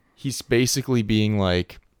he's basically being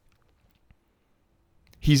like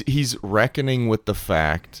he's reckoning with the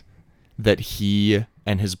fact that he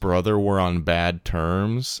and his brother were on bad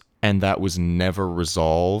terms and that was never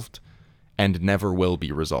resolved and never will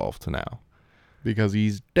be resolved now. because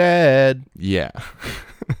he's dead. Yeah.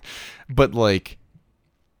 But like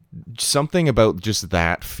something about just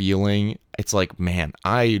that feeling, it's like, man,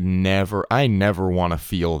 I never want to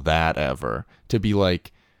feel that ever. To be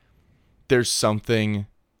like, there's something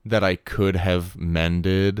that I could have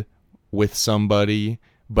mended with somebody,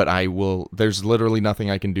 but there's literally nothing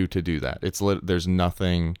I can do to do that. There's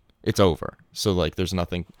nothing, it's over. So like there's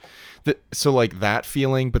nothing so like that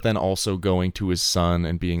feeling, but then also going to his son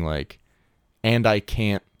and being like, and I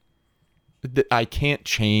can't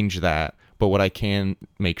change that, but what I can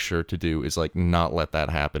make sure to do is like not let that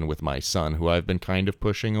happen with my son, who I've been kind of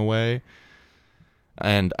pushing away.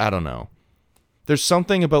 And I don't know. There's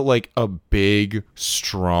something about like a big,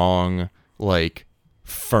 strong, like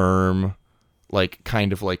firm, like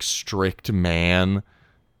kind of like strict man,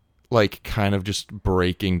 like kind of just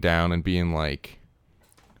breaking down and being like,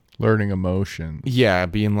 Learning emotion. yeah,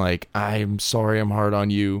 being like, I'm sorry I'm hard on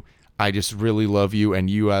you. I just really love you and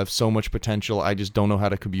you have so much potential. I just don't know how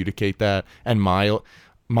to communicate that. And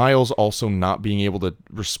Miles also not being able to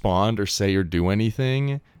respond or say or do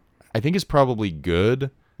anything, I think is probably good.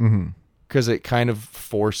 Mm-hmm. Because it kind of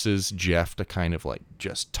forces Jeff to kind of like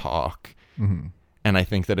just talk. Mm-hmm. And I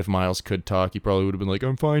think that if Miles could talk, he probably would have been like,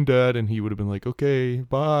 I'm fine, Dad. And he would have been like, okay,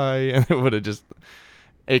 bye. And it would have just,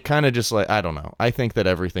 it kind of just like, I don't know. I think that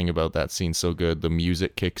everything about that scene's so good. The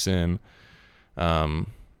music kicks in. I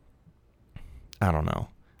don't know.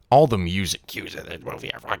 All the music cues in this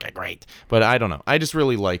movie are fucking great. But I don't know. I just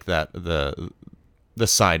really like that, the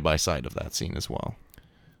side by side of that scene as well.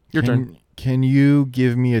 Your turn. Can you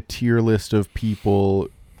give me a tier list of people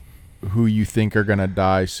who you think are gonna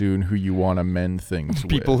die soon, who you want to mend things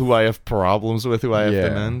People with? who I have problems with, who I have Yeah.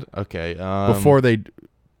 to mend? Okay. Before they,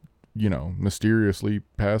 mysteriously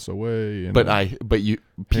pass away. And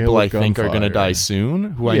People I think are gonna gunfire. die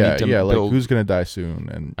soon, who I need to like build. who's gonna die soon,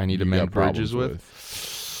 and I need to you mend got problems bridges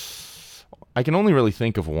with? I can only really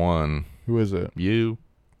think of one. Who is it? You.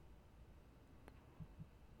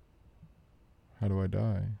 How do I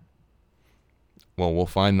die? Well, we'll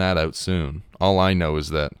find that out soon. All I know is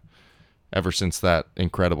that ever since that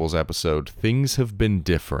Incredibles episode, things have been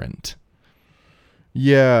different.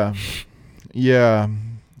 Yeah.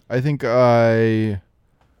 I think the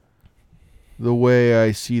way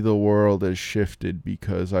I see the world has shifted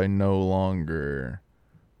because I no longer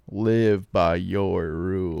live by your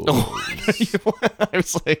rules. I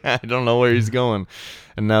was like, I don't know where he's going.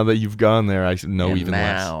 And now that you've gone there, I know And even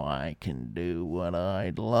now less. I can do what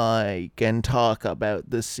I'd like and talk about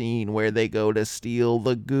the scene where they go to steal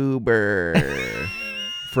the goober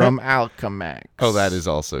from Alchemax. Oh, that is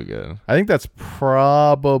also good. I think that's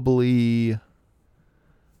probably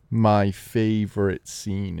my favorite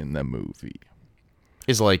scene in the movie.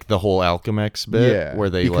 is like the whole Alchemex bit, Yeah, where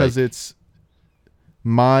they because like it's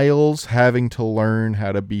Miles having to learn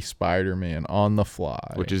how to be Spider-Man on the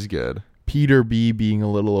fly, which is good. Peter B being a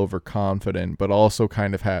little overconfident, but also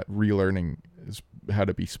kind of relearning how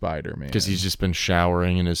to be Spider-Man Because he's just been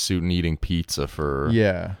showering in his suit and eating pizza for.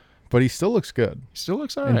 Yeah, but he still looks good. He still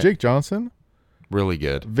looks alright. And Jake Johnson, really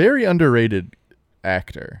good. very underrated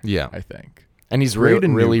actor. Yeah, I think. and he's Great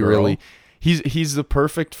in New really, Girl. really. He's the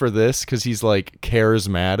perfect for this because he's like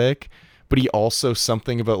charismatic, but he also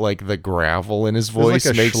something about like the gravel in his voice There's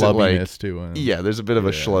like a makes it like schlubbiness to him. yeah. There's a bit of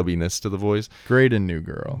a Yeah. schlubbiness to the voice. Great in New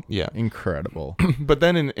Girl. Yeah. Incredible. But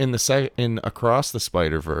then in Across the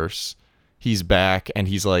Spider-Verse, he's back and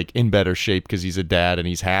he's like in better shape because he's a dad and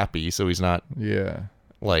he's happy, so he's not Yeah.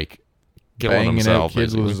 like killing Banging himself. out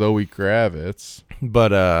kids basically. with Zoe Kravitz.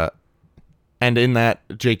 But and in that,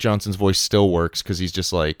 Jake Johnson's voice still works because he's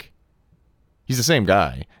just like he's the same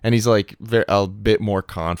guy and he's like a bit more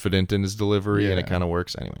confident in his delivery and it Yeah. kind of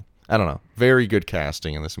works anyway. I don't know. Very good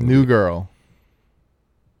casting in this movie. New Girl.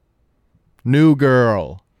 New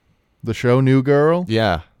Girl. The show New Girl.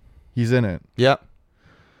 Yeah. He's in it. Yep.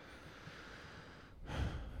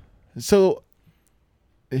 So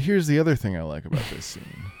here's the other thing I like about this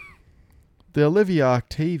scene. The Olivia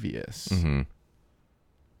Octavius. Mm-hmm.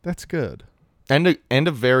 That's good. And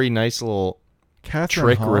a very nice little Catherine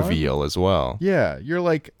trick Hahn? reveal as well. Yeah, you're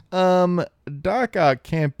like, Doc Ock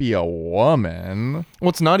can't be a woman. Well,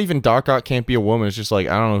 it's not even Doc Ock can't be a woman. It's just like,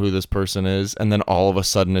 I don't know who this person is. And then all of a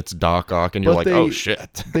sudden it's Doc Ock and you're But like, oh,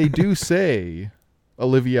 shit. They do say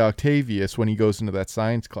Olivia Octavius when he goes into that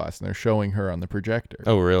science class and they're showing her on the projector.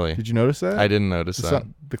 Oh, really? Did you notice that? I didn't notice It's that. not-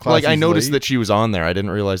 the class Like, I is noticed late. that she was on there. I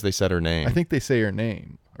didn't realize they said her name. I think they say her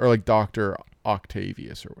name. Or like Dr.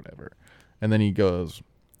 Octavius or whatever. And then he goes,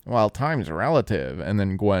 well, time's relative. And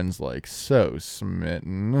then Gwen's like, so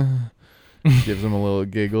smitten. Gives him a little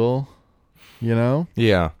giggle. You know?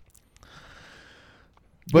 Yeah.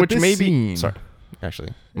 But Which this maybe... scene, Sorry.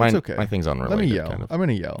 Actually. It's okay. My thing's unrelated. Let me yell. Kind of. I'm going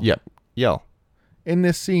to yell. Yep. Yell. In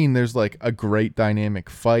this scene, there's like a great dynamic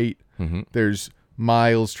fight. Mm-hmm. There's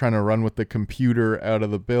Miles trying to run with the computer out of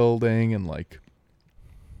the building and like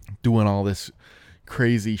doing all this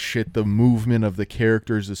crazy shit. The movement of the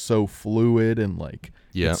characters is so fluid and like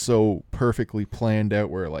it's so perfectly planned out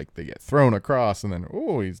where like they get thrown across and then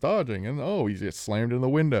he's dodging and he gets slammed in the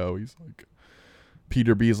window. He's like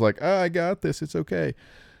Peter B's like, I got this, it's okay.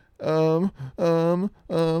 And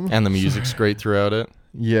the music's great throughout it.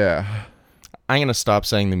 Yeah. I'm going to stop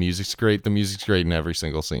saying the music's great. The music's great in every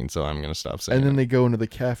single scene, so I'm going to stop saying And then it. they go into the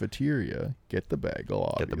cafeteria, get the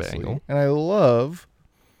bagel, obviously. Get the bagel. And I love,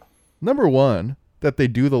 number one, that they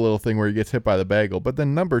do the little thing where he gets hit by the bagel. But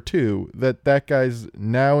then number two, that guy's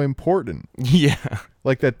now important. Yeah.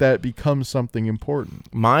 Like that becomes something important.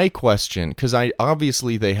 My question, because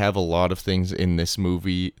obviously they have a lot of things in this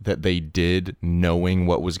movie that they did knowing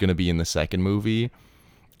what was going to be in the second movie.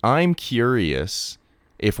 I'm curious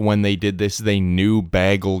if when they did this, they knew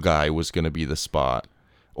Bagel Guy was going to be the spot.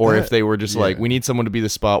 Or if they were just like, we need someone to be the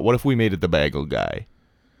spot. What if we made it the Bagel Guy?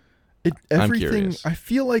 I'm curious. I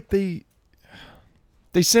feel like they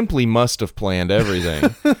simply must have planned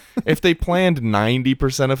everything. If they planned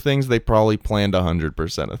 90% of things, they probably planned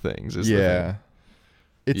 100% of things. Is the thing.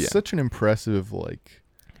 It's such an impressive like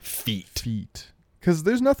feat. Because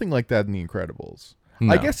there's nothing like that in The Incredibles.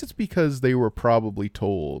 No. I guess it's because they were probably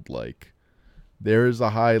told like there is a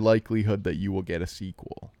high likelihood that you will get a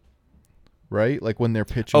sequel, right? Like when they're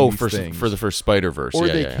pitching these things. for the first Spider-Verse. Or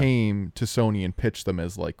yeah, they yeah. came to Sony and pitched them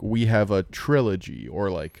as like, we have a trilogy or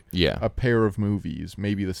like a pair of movies.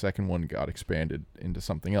 Maybe the second one got expanded into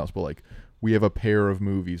something else, but like we have a pair of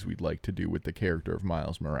movies we'd like to do with the character of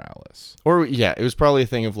Miles Morales. Or it was probably a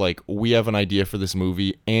thing of like, we have an idea for this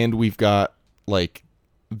movie and we've got like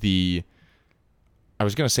I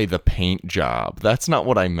was going to say the paint job. That's not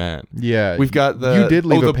what I meant. Yeah. We've got You did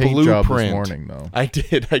leave the a paint blueprint. job this morning, though. I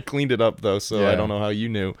did. I cleaned it up, though, so I don't know how you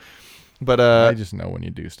knew. But I just know when you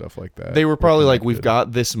do stuff like that. They were probably like, we've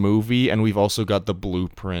got this movie, and we've also got the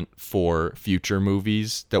blueprint for future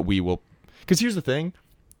movies that we will... Because here's the thing.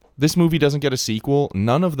 This movie doesn't get a sequel.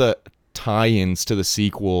 None of the tie-ins to the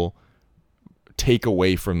sequel take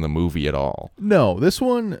away from the movie at all. No, this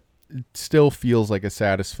one still feels like a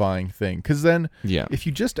satisfying thing, because then if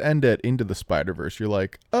you just end it Into the Spider-Verse, you're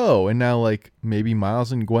like, and now like maybe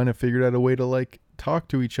Miles and Gwen have figured out a way to like talk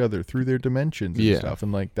to each other through their dimensions and stuff,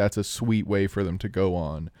 and like that's a sweet way for them to go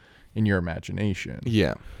on in your imagination.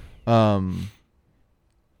 It's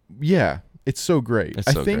so great.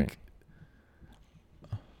 I think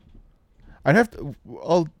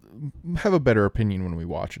I'll have a better opinion when we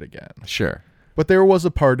watch it again. Sure. But there was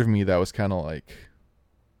a part of me that was kind of like,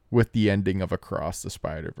 with the ending of Across the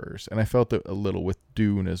Spider-Verse. And I felt it a little with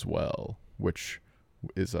Dune as well, which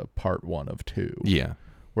is a part 1 of 2. Yeah.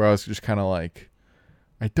 Where I was just kind of like,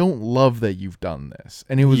 I don't love that you've done this.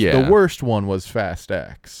 And it was the worst one was Fast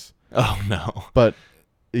X. Oh, no. But,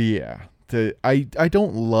 yeah. I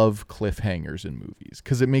don't love cliffhangers in movies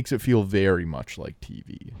because it makes it feel very much like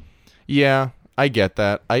TV. Yeah, I get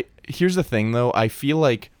that. Here's the thing, though. I feel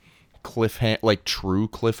like true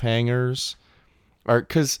cliffhangers are,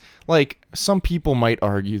 because like some people might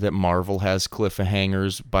argue that Marvel has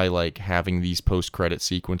cliffhangers by like having these post-credit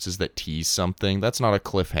sequences that tease something. That's not a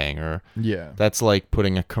cliffhanger. Yeah, that's like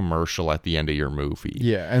putting a commercial at the end of your movie.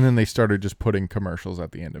 Yeah, and then they started just putting commercials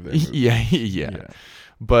at the end of their movie. Yeah.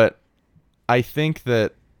 But I think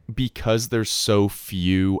that because there's so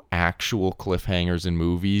few actual cliffhangers in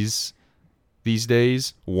movies these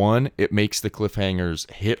days, one, it makes the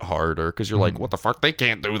cliffhangers hit harder because you're like, what the fuck? They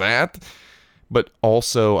can't do that. But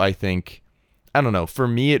also, I think, I don't know, for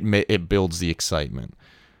me, it builds the excitement.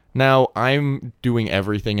 Now, I'm doing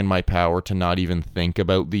everything in my power to not even think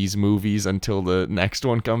about these movies until the next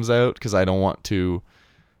one comes out because I don't want to,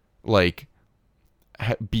 like,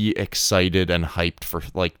 be excited and hyped for,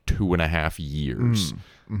 like, 2.5 years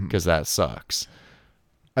because that sucks.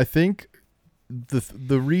 I think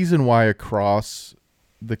the reason why Across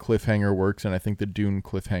the cliffhanger works, and I think the Dune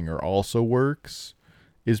cliffhanger also works,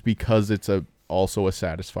 is because it's also a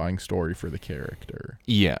satisfying story for the character.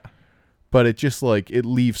 Yeah. But it just like it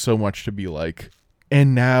leaves so much to be like,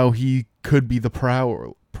 and now he could be the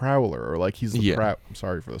prowler, or like he's the I'm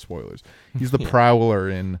sorry for the spoilers. He's the prowler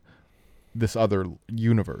in this other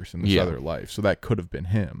universe, in this other life. So that could have been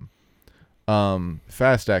him.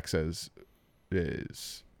 Fast X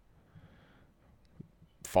is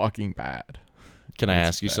fucking bad. Can I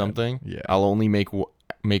ask you something? Yeah. I'll only make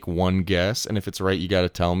one guess, and if it's right, you got to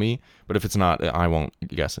tell me. But if it's not, I won't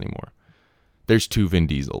guess anymore. There's 2 Vin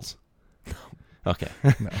Diesels. Okay.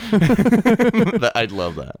 No. I'd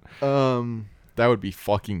love that. That would be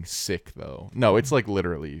fucking sick, though. No, it's like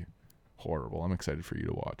literally horrible. I'm excited for you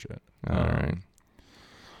to watch it. All right.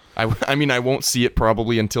 I mean, I won't see it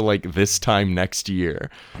probably until like this time next year.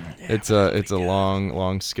 Yeah, it's a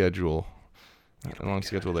long schedule. A long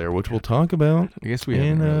schedule there, which we'll talk about. I guess we in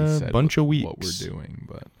haven't really a said bunch of weeks. What we're doing,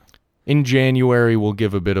 but in January we'll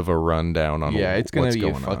give a bit of a rundown on it's gonna what's be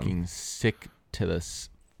going fucking sick to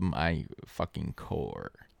my fucking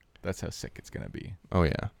core. That's how sick it's gonna be. Oh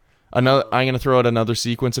yeah. I'm gonna throw out another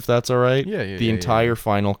sequence if that's all right. Yeah. The entire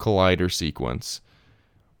final collider sequence.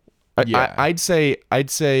 I'd say.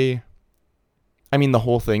 I mean, the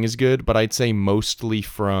whole thing is good, but I'd say mostly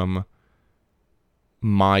from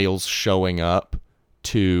Miles showing up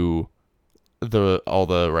to all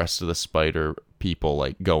the rest of the spider people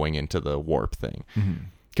like going into the warp thing,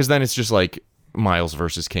 because then it's just like Miles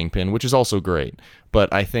versus Kingpin, which is also great.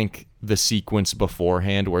 But I think the sequence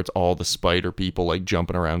beforehand where it's all the spider people like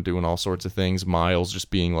jumping around doing all sorts of things, Miles just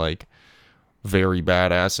being like very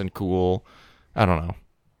badass and cool, I don't know,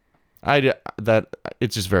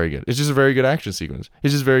 it's just very good. It's just a very good action sequence.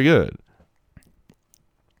 It's just very good.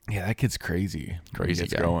 Yeah, that kid's crazy. Crazy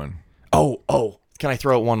guy. Going. Oh, can I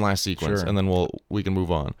throw out one last sequence? Sure. And then we can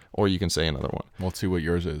move on, or you can say another one. Let's see what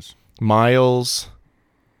yours is. Miles,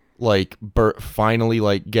 like finally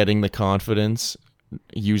like getting the confidence,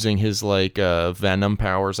 using his like venom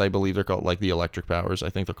powers. I believe they're called, like the electric powers. I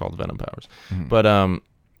think they're called venom powers. But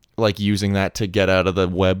like using that to get out of the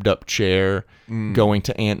webbed up chair, going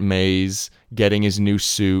to Aunt May's, getting his new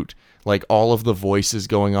suit. Like all of the voices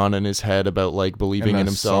going on in his head about like believing in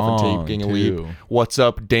himself and taking a leap. What's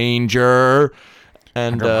up, danger?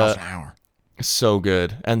 And so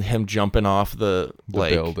good. And him jumping off the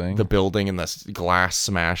building and the glass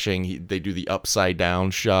smashing. They do the upside down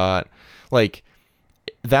shot. Like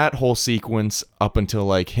that whole sequence up until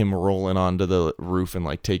like him rolling onto the roof and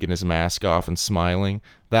like taking his mask off and smiling.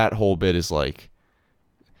 That whole bit is like,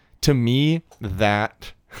 to me,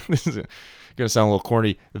 that this is gonna sound a little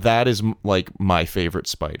corny. That is like my favorite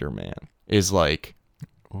Spider-Man. Is like,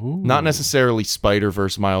 not necessarily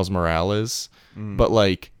Spider-Verse Miles Morales, but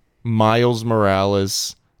like Miles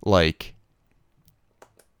Morales, like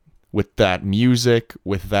with that music,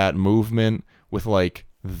 with that movement, with like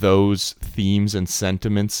those themes and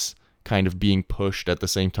sentiments kind of being pushed at the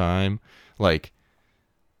same time. Like,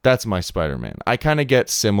 that's my Spider-Man. I kind of get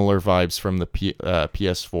similar vibes from the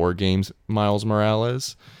PS4 games Miles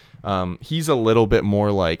Morales. He's a little bit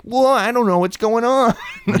more like, well, I don't know what's going on.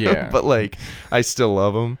 Yeah. But like, I still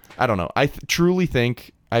love him. I don't know. I truly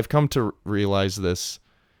think I've come to realize this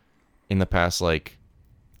in the past like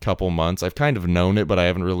couple months. I've kind of known it, but I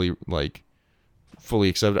haven't really like fully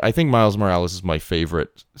accepted. I think Miles Morales is my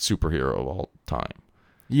favorite superhero of all time.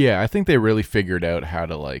 Yeah, I think they really figured out how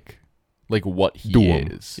to like what he Do 'em.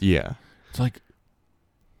 is. Yeah. It's like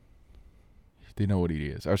they know what he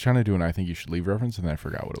is. I was trying to do an I think you should leave reference and then I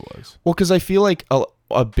forgot what it was. Well, because I feel like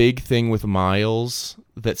a big thing with Miles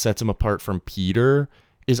that sets him apart from Peter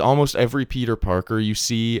is almost every Peter Parker you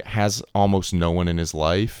see has almost no one in his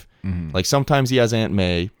life. Mm-hmm. Like sometimes he has Aunt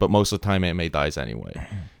May, but most of the time Aunt May dies anyway.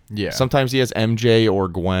 Yeah. Sometimes he has MJ or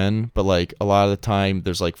Gwen, but like a lot of the time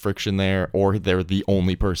there's like friction there, or they're the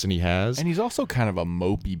only person he has. And he's also kind of a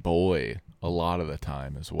mopey boy a lot of the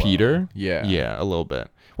time as well. Peter? Yeah. Yeah, a little bit.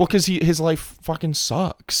 Well, because his life fucking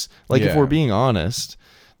sucks. Like, if Yeah. we're being honest,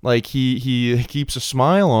 like, he keeps a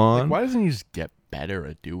smile on. Like, why doesn't he just get better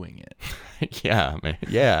at doing it? Yeah, man.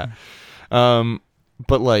 Yeah.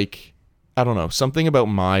 But, like, I don't know. Something about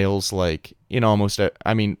Miles, like, in almost,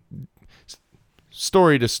 I mean,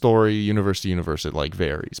 story to story, universe to universe, it, like,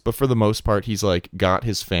 varies. But for the most part, he's, like, got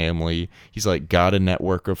his family. He's, like, got a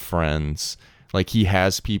network of friends. Like, he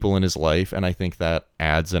has people in his life, and I think that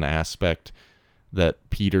adds an aspect that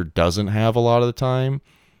Peter doesn't have a lot of the time.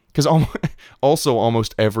 Because also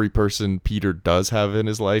almost every person Peter does have in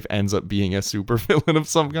his life ends up being a supervillain of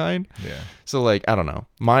some kind. Yeah. So, like, I don't know.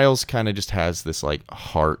 Miles kind of just has this, like,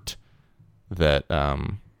 heart that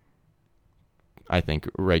I think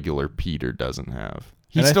regular Peter doesn't have.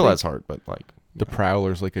 He And I still think has heart, but, like... The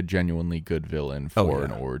Prowler's like a genuinely good villain for yeah.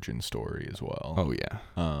 an origin story as well. Oh,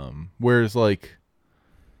 yeah. Whereas like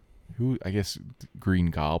I guess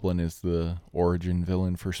Green Goblin is the origin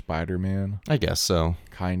villain for Spider-Man, I guess so.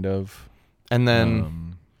 kind of. And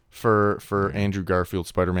then for Andrew Garfield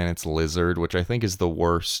Spider-Man, it's Lizard, which I think is the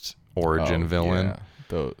worst origin villain.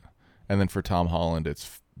 Yeah. And then for Tom Holland,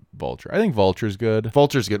 it's Vulture. I think Vulture's good.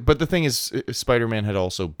 Vulture's good, but the thing is, Spider-Man had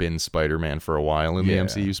also been Spider-Man for a while in the Yeah.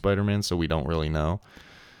 MCU Spider-Man, so we don't really know.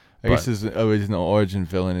 I guess his original origin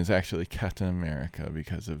villain is actually Captain America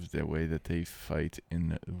because of the way that they fight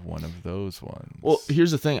in one of those ones. Well,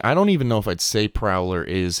 here's the thing. I don't even know if I'd say Prowler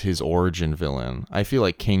is his origin villain. I feel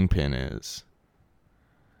like Kingpin is.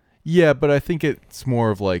 Yeah, but I think it's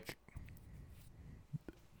more of like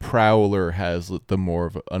Prowler has the more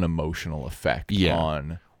of an emotional effect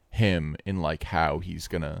on him in like how he's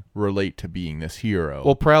gonna relate to being this hero.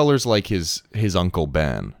 Well, Prowler's like his Uncle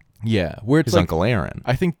Ben. Yeah, where it's His like, Uncle Aaron.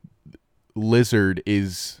 I think Lizard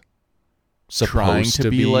is Supposed trying to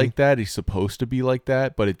be like that. He's supposed to be like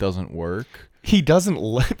that, but it doesn't work. He doesn't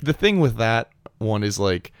the thing with that one is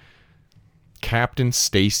like Captain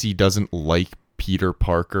Stacy doesn't like Peter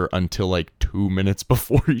Parker until like 2 minutes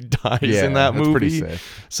before he dies in that movie. Pretty sick.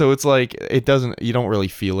 So it's like you don't really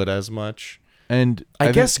feel it as much. And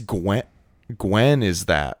I guess Gwen is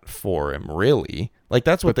that for him, really. Like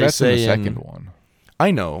that's what they that's say in the second one.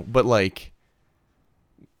 I know, but like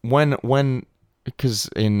when because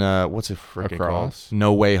in what's it freaking called? Across?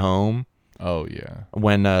 No Way Home. Oh yeah.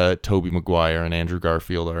 When Tobey Maguire and Andrew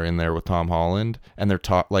Garfield are in there with Tom Holland, and they're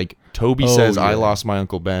like Tobey says, yeah. "I lost my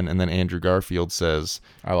Uncle Ben," and then Andrew Garfield says,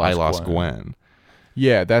 "I lost Gwen."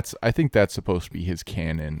 Yeah, I think that's supposed to be his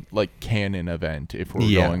canon event if we're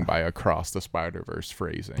going by Across the Spider-Verse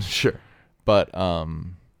phrasing. Sure. But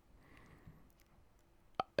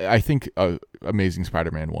I think Amazing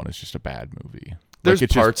Spider-Man 1 is just a bad movie. There's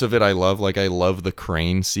parts of it I love. Like, I love the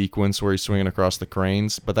crane sequence where he's swinging across the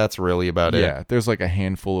cranes, but that's really about it. Yeah, there's like a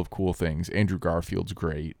handful of cool things. Andrew Garfield's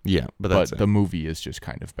great. Yeah, but the movie is just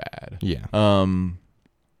kind of bad. Yeah.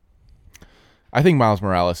 I think Miles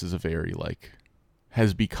Morales is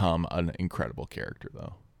has become an incredible character,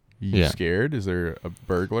 though. You scared? Is there a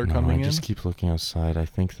burglar coming in? I just keep looking outside. I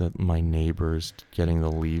think that my neighbor's getting the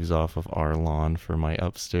leaves off of our lawn for my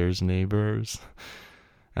upstairs neighbors.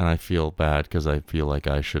 And I feel bad because I feel like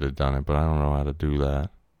I should have done it, but I don't know how to do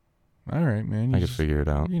that. All right, man. I could figure it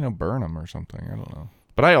out. Burn them or something. I don't know.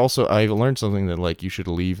 But I learned something that like you should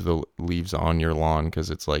leave the leaves on your lawn because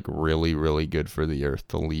it's like really, really good for the earth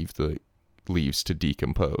to leave the leaves to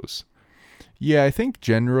decompose. Yeah, I think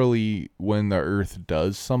generally when the earth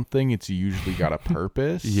does something, it's usually got a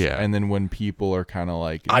purpose. Yeah. And then when people are kind of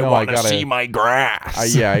like, I want to see my grass.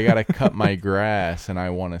 I got to cut my grass and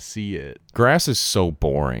I want to see it. Grass is so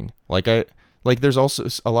boring. There's also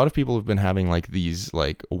a lot of people have been having like these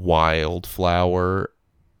like wildflower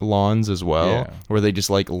lawns as well, where they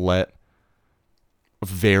just like let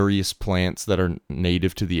various plants that are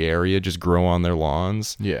native to the area just grow on their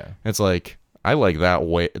lawns. Yeah. It's like, I like that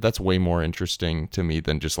way. That's way more interesting to me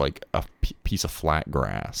than just like a piece of flat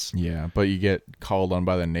grass. Yeah, but you get called on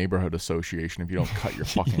by the neighborhood association if you don't cut your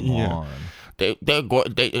fucking lawn.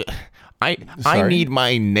 I Sorry? need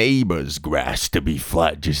my neighbor's grass to be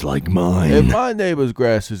flat just like mine. If my neighbor's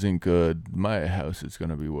grass isn't good, my house is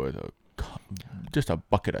gonna be worth just a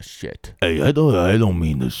bucket of shit. Hey, I don't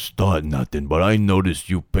mean to start nothing, but I noticed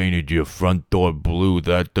you painted your front door blue.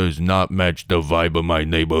 That does not match the vibe of my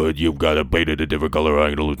neighborhood. You've got to paint it a different color or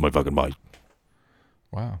I'm gonna lose my fucking mind.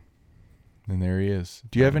 Wow. And there he is.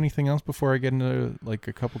 Do you have anything else before I get into like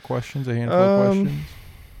a couple questions, a handful of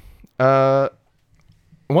questions?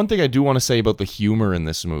 One thing I do want to say about the humor in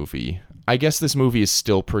this movie, I guess this movie is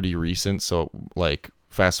still pretty recent, so like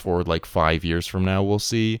fast forward like 5 years from now, we'll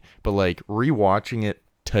see. But like rewatching it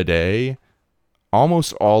today,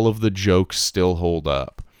 almost all of the jokes still hold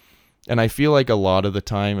up. And I feel like a lot of the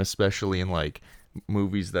time, especially in like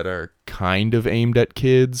movies that are kind of aimed at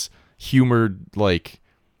kids, humor, like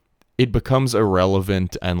it becomes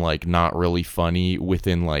irrelevant and like not really funny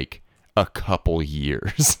within like a couple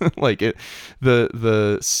years. Like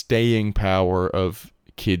the staying power of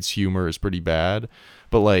kids' humor is pretty bad.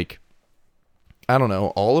 But like, I don't know,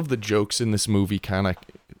 all of the jokes in this movie kind of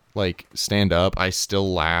like stand up. I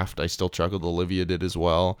still laughed. I still chuckled. Olivia did as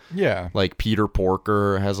well. Yeah. Like Peter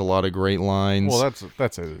Porker has a lot of great lines. Well, that's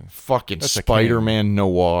a fucking that's a Spider-Man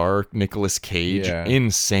noir, Nicolas Cage, Yeah.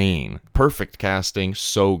 insane. Perfect casting,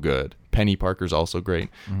 so good. Penny Parker's also great.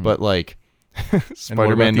 But like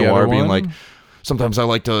Spider-Man the noir other being one? like, sometimes I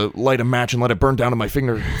like to light a match and let it burn down to my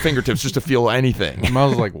fingertips just to feel anything. I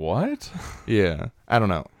was like, what? Yeah. I don't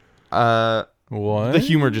know. What? The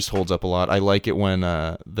humor just holds up a lot. I like it when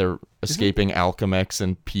they're escaping Alchemex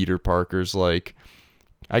and Peter Parker's like,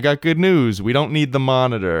 I got good news. We don't need the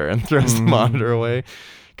monitor, and throws the monitor away.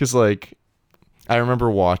 Because like, I remember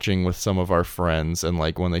watching with some of our friends, and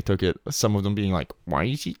like when they took it, some of them being like, why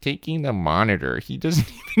is he taking the monitor? He doesn't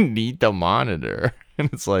even need the monitor. And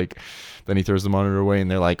it's like, then he throws the monitor away, and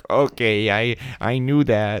they're like, okay, I knew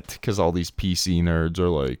that. Because all these PC nerds are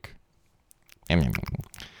like,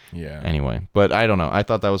 Yeah. anyway, but I don't know. I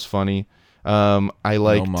thought that was funny. I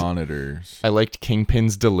liked No monitors. I liked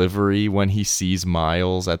Kingpin's delivery when he sees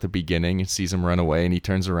Miles at the beginning and sees him run away, and he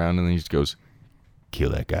turns around and then he just goes, "Kill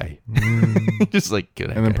that guy." Just like kill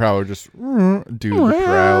that And then guy. Prowler just do the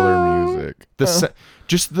Prowler music.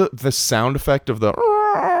 Just the sound effect of the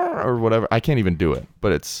or whatever. I can't even do it,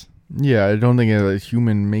 but it's Yeah, I don't think a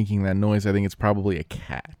human making that noise. I think it's probably a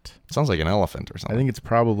cat. sounds like an elephant or I something. think it's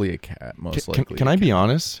probably a cat, most likely. Can I be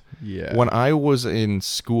honest? Yeah. When I was in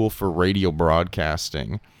school for radio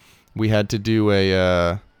broadcasting, we had to do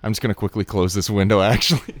a. I'm just gonna quickly close this window.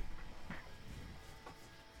 Actually,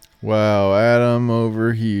 Wow, Adam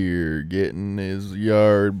over here getting his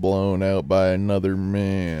yard blown out by another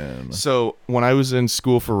man. so when I was in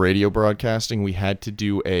school for radio broadcasting, we had to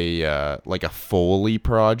do a like a Foley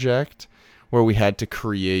project where we had to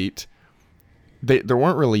create. There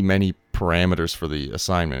weren't really many parameters for the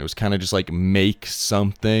assignment. It was kind of just like make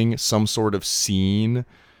something, some sort of scene,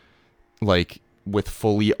 like with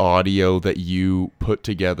fully audio that you put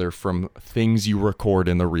together from things you record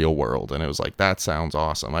in the real world. And it was like, that sounds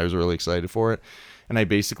awesome. I was really excited for it. And I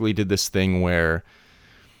basically did this thing where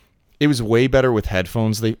it was way better with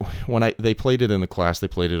headphones. They played it in the class, they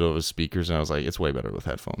played it over speakers, and I was like, it's way better with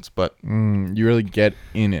headphones. But You really get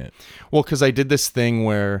in it. well, because I did this thing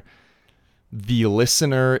where the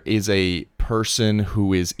listener is a person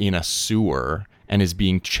who is in a sewer and is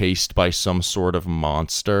being chased by some sort of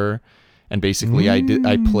monster. And basically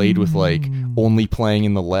I played with like only playing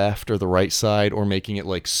in the left or the right side or making it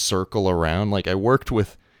like circle around. Like I worked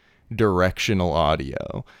with directional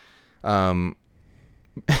audio. And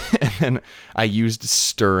then I used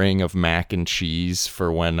stirring of mac and cheese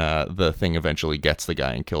for when the thing eventually gets the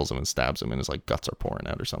guy and kills him and stabs him and his like guts are pouring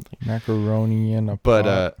out or something. Macaroni in a But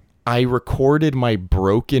pot. I recorded my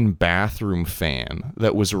broken bathroom fan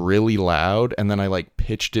that was really loud, and then I like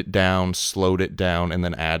pitched it down, slowed it down, and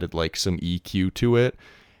then added like some EQ to it,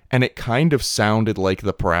 and it kind of sounded like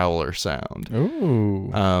the Prowler sound.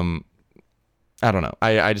 Ooh. I don't know.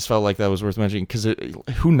 I just felt like that was worth mentioning because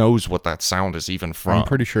who knows what that sound is even from? I'm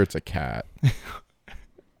pretty sure it's a cat.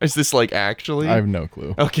 Is this like actually? I have no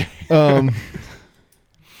clue. Okay.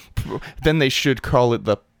 Then they should call it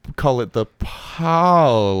the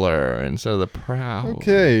Prowler instead of the Prowler.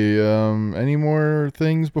 Okay, any more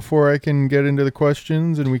things before I can get into the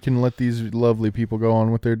questions and we can let these lovely people go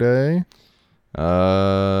on with their day?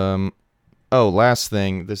 Last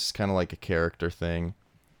thing. This is kind of like a character thing.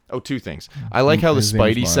 Oh, two things. I like how the His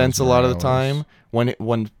name's Spidey Miles sense a lot of the Morales. time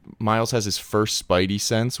when Miles has his first Spidey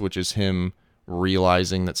sense, which is him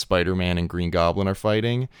realizing that Spider-Man and Green Goblin are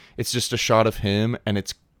fighting. It's just a shot of him, and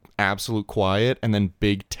it's absolute quiet, and then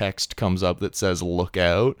big text comes up that says "Look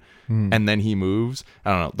out," and then he moves.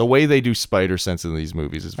 I don't know. The way they do spider sense in these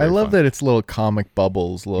movies is very I love fun. that it's little comic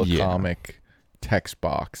bubbles, little Yeah. comic text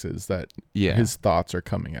boxes that Yeah. his thoughts are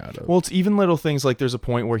coming out of. Well, it's even little things like there's a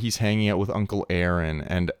point where he's hanging out with Uncle Aaron,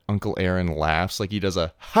 and Uncle Aaron laughs, like he does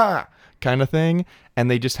a "ha" kind of thing, and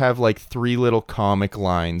they just have like 3 little comic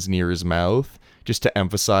lines near his mouth just to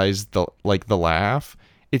emphasize the laugh.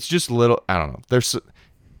 It's just little, I don't know. There's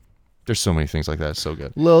so many things like that. It's so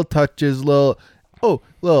good. Little touches,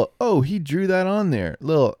 he drew that on there.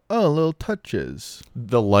 Little touches.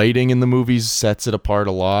 The lighting in the movies sets it apart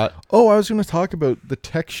a lot. Oh, I was going to talk about the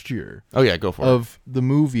texture Oh yeah, go for it. of the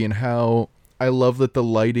movie and how I love that the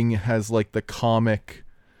lighting has like the comic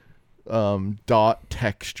dot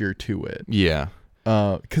texture to it. Yeah.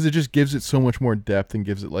 Because it just gives it so much more depth and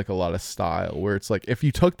gives it like a lot of style, where it's like if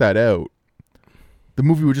you took that out, the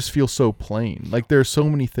movie would just feel so plain. Like there are so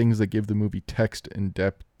many things that give the movie text and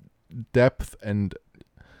depth and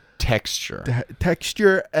Texture.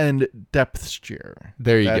 texture and depthsture.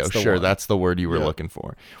 There you That's go. the Sure, one. that's the word you were Yeah. looking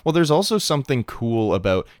for. Well, there's also something cool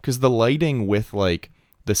about, because the lighting with like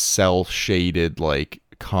the cell shaded like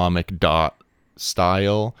comic dot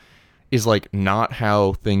style is like not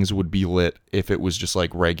how things would be lit if it was just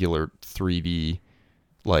like regular 3D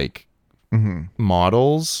like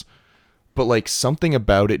models. But like something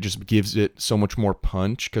about it just gives it so much more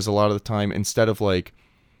punch, because a lot of the time, instead of like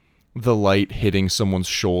the light hitting someone's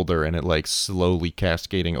shoulder and it like slowly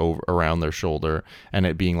cascading over around their shoulder and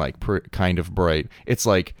it being like kind of bright, it's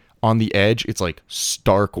like on the edge, it's like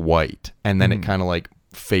stark white, and then it kind of like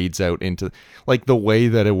fades out into like the way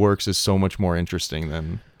that it works is so much more interesting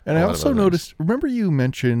than. And a I lot of also other noticed, remember you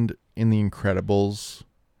mentioned in The Incredibles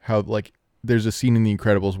how like there's a scene in The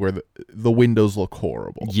Incredibles where the windows look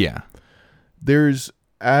horrible. things. Yeah. There's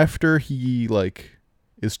after he like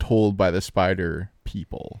is told by the spider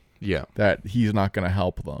people Yeah. that he's not going to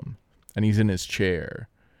help them and he's in his chair.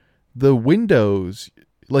 The windows,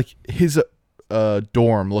 like his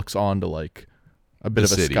dorm looks onto like a bit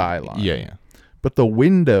of a city. skyline. Yeah, yeah. But the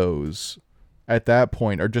windows at that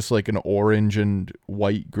point are just like an orange and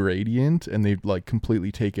white gradient, and they like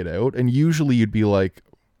completely take it out. And usually you'd be like,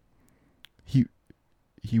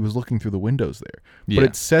 he was looking through the windows there. Yeah. But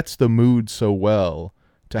it sets the mood so well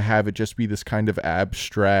to have it just be this kind of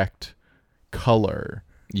abstract color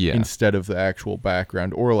Yeah. instead of the actual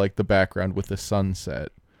background, or like the background with the sunset.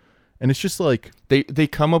 And it's just like, They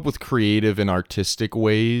come up with creative and artistic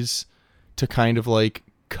ways to kind of like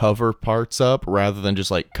cover parts up rather than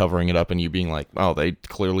just like covering it up and you being like, oh, they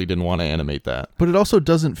clearly didn't want to animate that. but it also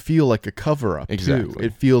doesn't feel like a cover up too. Exactly.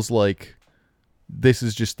 It feels like this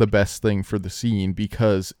is just the best thing for the scene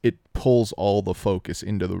because it pulls all the focus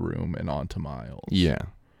into the room and onto Miles. Yeah.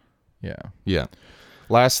 Yeah. Yeah.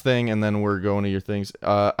 Last thing, and then we're going to your things.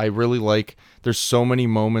 I really like, there's so many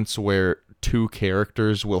moments where 2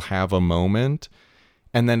 characters will have a moment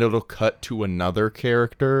and then it'll cut to another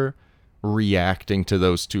character reacting to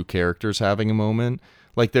those 2 characters having a moment.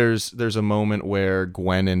 Like there's a moment where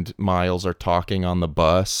Gwen and Miles are talking on the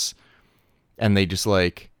bus, and they just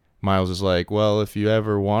like, Miles is like, well, if you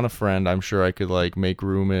ever want a friend, I'm sure I could like make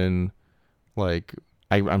room in like,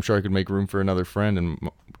 I'm sure I could make room for another friend.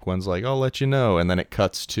 And Gwen's like, I'll let you know. And then it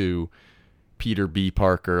cuts to Peter B.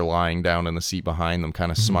 Parker lying down in the seat behind them,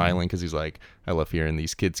 kind of smiling because he's like, I love hearing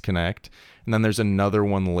these kids connect. And then there's another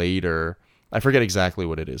one later. I forget exactly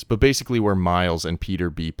what it is, but basically where Miles and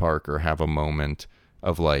Peter B. Parker have a moment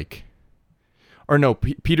of like, or no,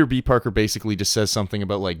 Peter B. Parker basically just says something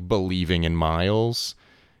about like believing in Miles.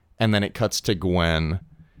 And then it cuts to Gwen,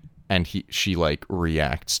 and she like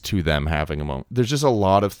reacts to them having a moment. There's just a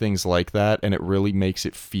lot of things like that, and it really makes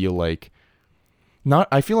it feel like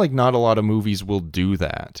I feel like not a lot of movies will do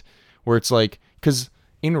that, where it's like, because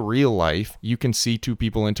in real life you can see 2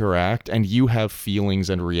 people interact and you have feelings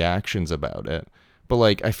and reactions about it, but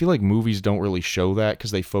like I feel like movies don't really show that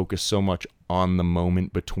because they focus so much on the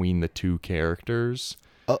moment between the 2 characters.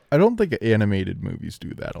 I don't think animated movies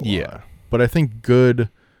do that a lot. Yeah. But I think good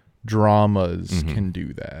dramas can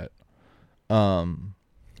do that.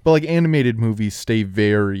 But like animated movies stay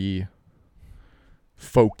very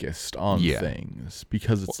focused on Yeah. things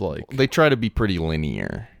because it's like, They try to be pretty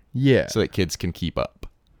linear yeah. so that kids can keep up.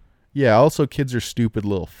 Yeah, also kids are stupid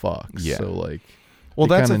little fucks. Yeah. So like, Well,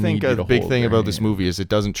 they that's I kinda think need you a to big hold thing their about this hand. movie is it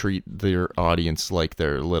doesn't treat their audience like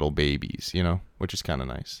they're little babies, you know, which is kind of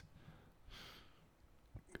nice.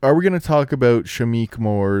 Are we going to talk about Shamik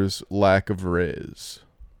Moore's lack of riz?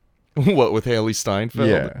 What, with Haley Steinfeld?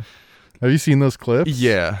 Yeah. Have you seen those clips?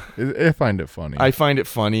 Yeah. I find it funny. I find it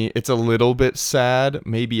funny. It's a little bit sad,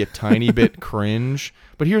 maybe a tiny bit cringe.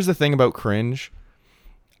 But here's the thing about cringe.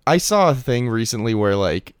 I saw a thing recently where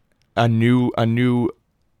like a new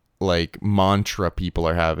like mantra people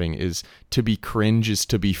are having is to be cringe is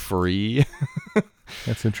to be free.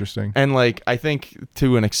 That's interesting. And like I think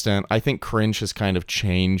to an extent, I think cringe has kind of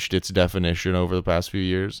changed its definition over the past few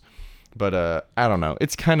years. But I don't know.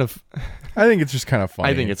 It's kind of I think it's just kind of funny.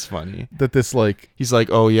 I think it's funny. That this like He's like,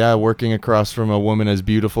 "Oh yeah, working across from a woman as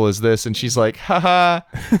beautiful as this." And she's like, "Haha."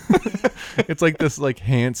 it's like this like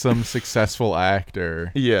handsome, successful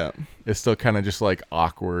actor Yeah. is still kind of just like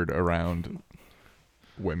awkward around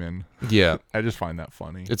women. Yeah. I just find that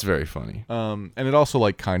funny. It's very funny. And it also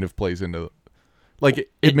like kind of plays into like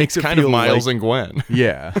it makes it kind feel of Miles like, and Gwen.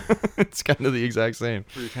 yeah. It's kind of the exact same.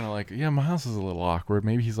 Where you're kind of like, yeah, Miles is a little awkward.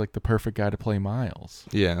 Maybe he's like the perfect guy to play Miles.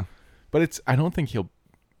 Yeah. But I don't think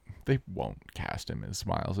they won't cast him as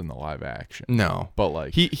Miles in the live action. No. But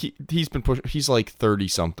like He's been pushed. He's like 30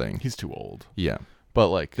 something. he's too old. Yeah. But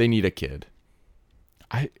like They need a kid.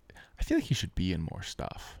 I feel like he should be in more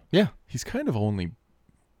stuff. Yeah. He's kind of only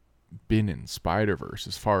been in Spider-Verse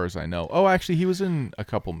as far as I know. Oh, actually he was in a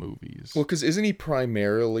couple movies. Well, because isn't he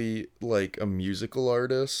primarily like a musical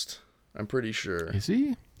artist? I'm pretty sure. Is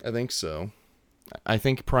he? I think so. I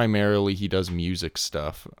think primarily he does music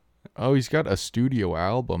stuff. Oh, he's got a studio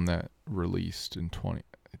album that released in 20.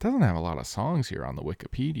 It doesn't have a lot of songs here on the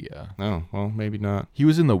Wikipedia. Oh, well, maybe not. He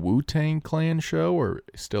was in the Wu-Tang Clan show, or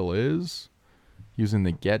still is. He was in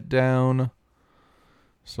the Get Down,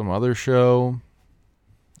 some other show.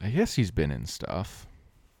 I guess he's been in stuff.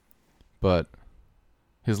 But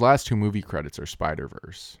his last two movie credits are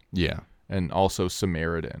Spider-Verse. Yeah. And also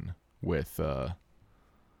Samaritan with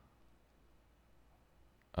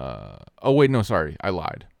oh wait, no, sorry, I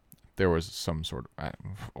lied. There was some sort of I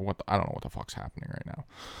don't know what the fuck's happening right now.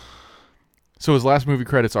 So his last movie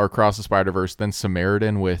credits are Across the Spider-Verse, then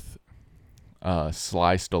Samaritan with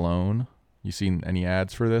Sly Stallone. You seen any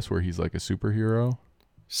ads for this where he's like a superhero?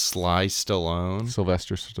 Sly Stallone.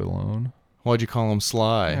 Sylvester Stallone. Why'd you call him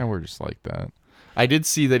Sly? Yeah, we're just like that. I did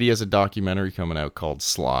see that he has a documentary coming out called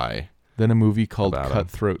Sly. Then a movie called About him.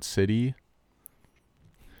 Cutthroat City.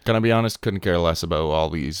 Gonna be honest, couldn't care less about all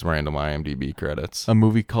these random IMDb credits. A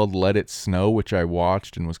movie called Let It Snow, which I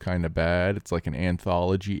watched and was kind of bad. It's like an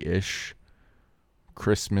anthology-ish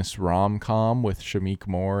Christmas rom-com with Shameik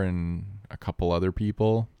Moore and a couple other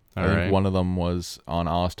people. I think right. one of them was on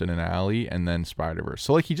Austin and Ally, and then Spider-Verse.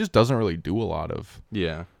 So like he just doesn't really do a lot of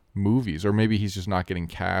Yeah. movies, or maybe he's just not getting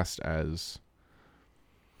cast as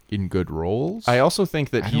in good roles. I also think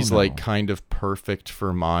that I he's don't like know. kind of perfect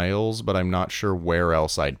for Miles, but I'm not sure where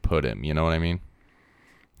else I'd put him. You know what I mean?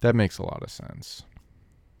 That makes a lot of sense.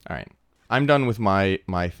 All right. I'm done with my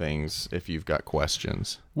things if you've got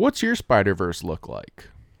questions. What's your Spider-Verse look like?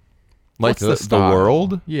 Like What's the style?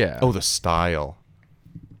 world? Yeah. Oh, the style.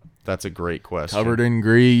 That's a great question. Covered in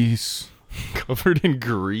grease. Covered in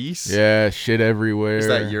grease? Yeah, shit everywhere. Is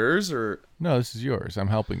that yours or No, this is yours. I'm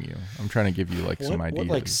helping you. I'm trying to give you like some ideas.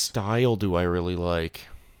 What like style do I really like?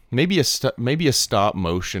 Maybe a stop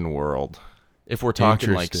motion world. If we're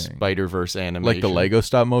talking like Interesting. Spider-Verse animation. Like the Lego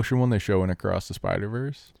stop motion one they show in Across the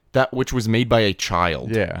Spider-Verse? That which was made by a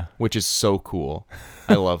child. Yeah. Which is so cool.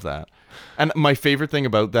 I love that. And my favorite thing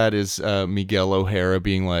about that is Miguel O'Hara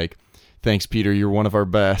being like, "Thanks, Peter. You're one of our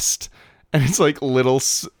best." And it's like little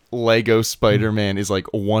Lego Spider-Man is like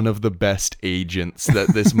one of the best agents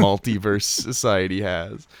that this multiverse society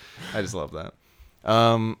has. I just love that.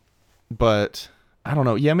 But I don't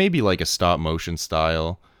know. Yeah, maybe like a stop motion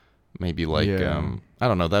style. Maybe like Yeah. I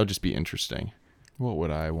don't know. That would just be interesting. What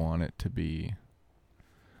would I want it to be?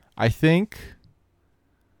 I think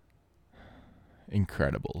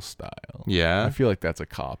incredible style. Yeah. I feel like that's a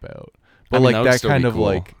cop out. But I mean, like that would that still kind be of cool.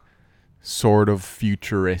 like sort of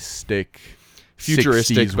futuristic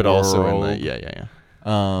 60s, but also in world. the yeah.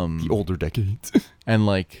 The older decades. and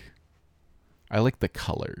like I like the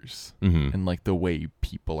colors Mm-hmm. and like the way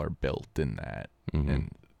people are built in that. Mhm.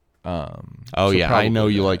 And Oh so yeah, I know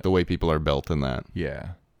probably you that. like the way people are built in that. Yeah.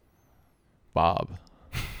 Bob.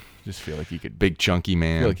 Just feel like you could Big chunky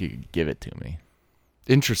man. feel like you could give it to me.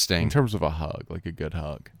 Interesting. In terms of a hug, like a good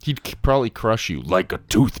hug. He'd probably crush you like a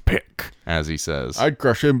toothpick, as he says. I'd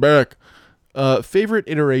crush him back. Favorite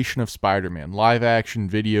iteration of Spider-Man? Live action,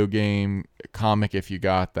 video game, comic if you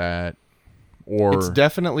got that. Or It's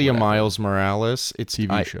definitely whatever. a Miles Morales. It's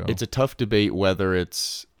TV show. It's a tough debate whether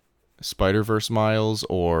it's Spider-Verse Miles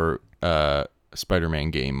or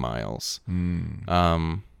Spider-Man game Miles.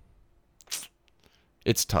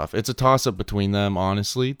 It's tough. It's a toss-up between them,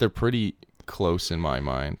 honestly. They're pretty close in my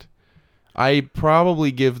mind. I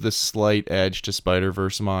probably give the slight edge to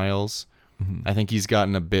Spider-Verse Miles. Mm-hmm. I think he's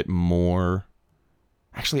gotten a bit more.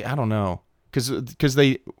 Actually, I don't know. Because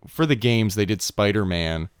they, for the games, they did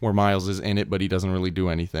Spider-Man, where Miles is in it, but he doesn't really do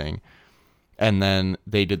anything. And then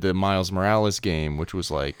they did the Miles Morales game, which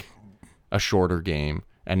was like a shorter game.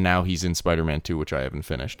 And now he's in Spider-Man 2, which I haven't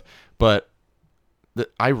finished. But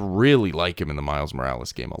I really like him in the Miles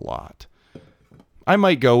Morales game a lot. I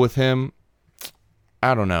might go with him.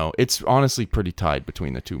 I don't know. It's honestly pretty tied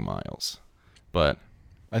between the two Miles. But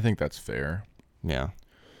I think that's fair. Yeah.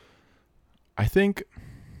 I think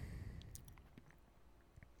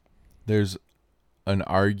there's an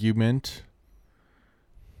argument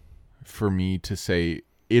for me to say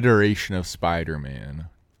iteration of Spider-Man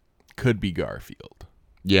could be Garfield.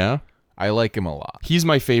 Yeah? I like him a lot. He's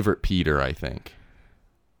my favorite Peter, I think.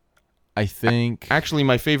 Actually,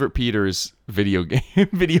 my favorite Peter is video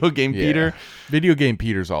game Peter. Video game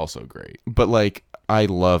Peter's also great. But like, I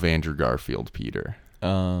love Andrew Garfield Peter.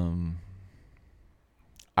 I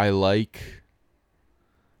like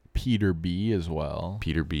Peter B as well.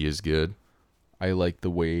 Peter B is good. I like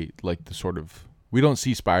the way, like the sort of, we don't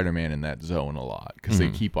see Spider-Man in that zone a lot because they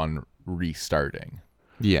keep on restarting.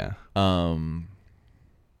 Yeah.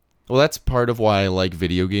 Well, that's part of why I like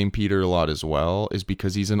video game Peter a lot as well, is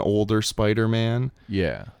because he's an older Spider-Man.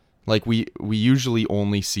 Yeah. Like we usually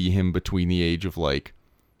only see him between the age of like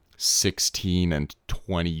 16 and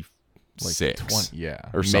 26.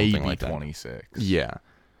 Or something maybe like that. 26. Yeah.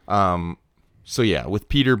 So yeah, with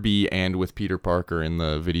Peter B and with Peter Parker in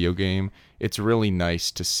the video game, it's really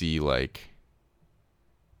nice to see like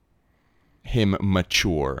him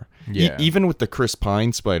mature. Yeah. Even with the Chris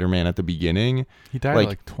Pine Spider-Man at the beginning, he died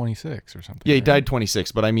like 26 or something. Yeah, he died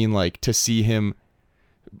 26, but I mean like to see him,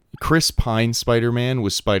 Chris Pine Spider-Man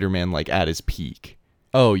was Spider-Man like at his peak.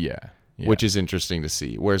 Oh yeah. Which is interesting to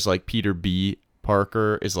see. Whereas like Peter B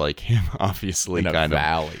Parker is like him obviously in a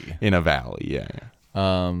valley. In a valley, yeah.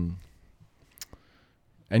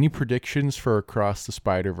 Any predictions for Across the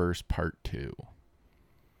Spider-Verse Part 2?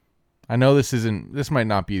 I know this might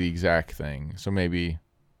not be the exact thing, so maybe,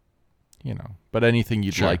 but anything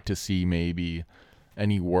you'd like to see, maybe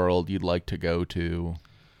any world you'd like to go to.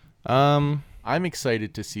 I'm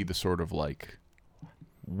excited to see the sort of like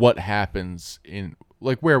what happens in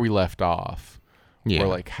like where we left off, or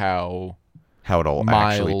like how it all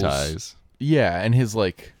actually ties. Yeah, and his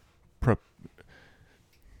like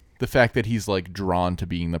the fact that he's like drawn to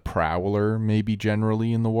being the Prowler, maybe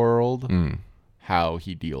generally in the world. How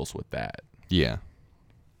he deals with that. Yeah.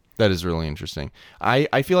 That is really interesting.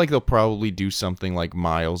 I feel like they'll probably do something like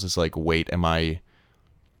Miles is like, wait, am I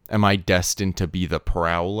destined to be the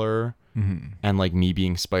Prowler? Mm-hmm. And like me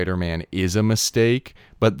being Spider-Man is a mistake.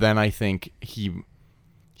 But then I think he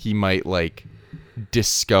might like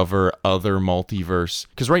discover other multiverse.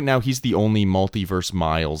 Because right now he's the only multiverse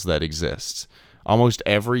Miles that exists. Almost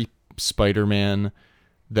every Spider-Man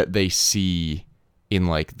that they see in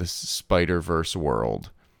like the Spider-Verse world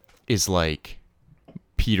is like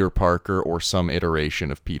Peter Parker or some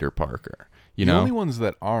iteration of Peter Parker. The only ones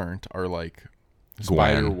that aren't are like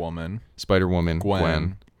Spider-Woman,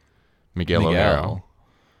 Gwen, Miguel O'Hara,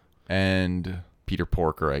 and Peter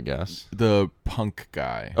Porker, I guess. The punk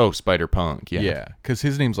guy. Oh, Spider-Punk, yeah. Yeah, because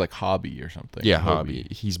his name's like Hobby or something. Yeah, Hobby.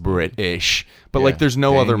 He's British. But like there's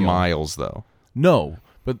no other Miles, though. No,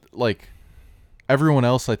 but like everyone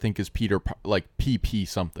else I think is Peter, like PP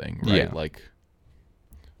something, right? Yeah. Like,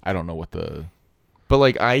 I don't know what the... But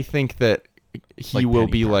like, I think that he like will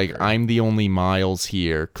Penny be Parker. like, I'm the only Miles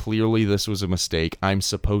here. Clearly this was a mistake. I'm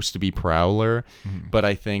supposed to be Prowler. Mm-hmm. But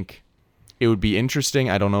I think it would be interesting.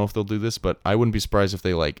 I don't know if they'll do this, but I wouldn't be surprised if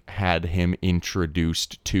they like had him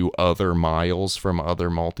introduced to other Miles from other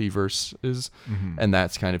multiverses. Mm-hmm. And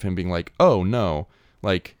that's kind of him being like, oh no.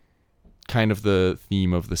 Like, kind of the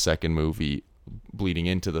theme of the second movie bleeding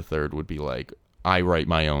into the third would be like, I write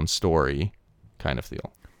my own story kind of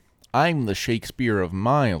deal. I'm the Shakespeare of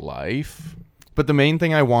my life. But the main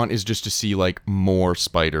thing I want is just to see like more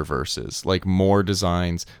Spider-Verses, like more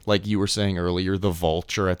designs. Like you were saying earlier, the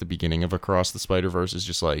Vulture at the beginning of Across the Spider-Verse is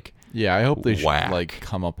just like, yeah, I hope they whack. should like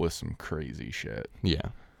come up with some crazy shit.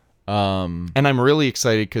 Yeah. And I'm really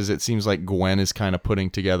excited because it seems like Gwen is kind of putting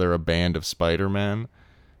together a band of Spider-Men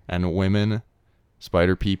and women,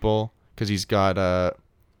 Spider people, because he's got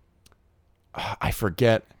I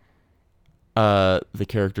forget the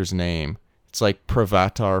character's name. It's like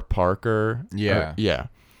Pravatar Parker. Yeah. Yeah.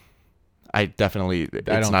 I definitely, it's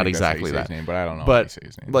I don't not think exactly that's that. His name, but I don't know but how to say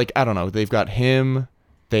his name. Like, I don't know. They've got him.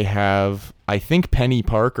 They have, I think, Penny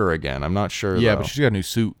Parker again. I'm not sure. Yeah, though. but she's got a new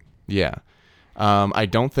suit. Yeah. I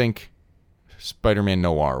don't think Spider-Man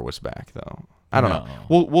Noir was back though. I don't know.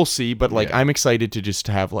 No. We'll see, but like Yeah. I'm excited to just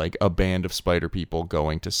have like a band of Spider people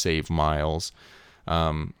going to save Miles.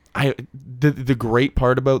 The great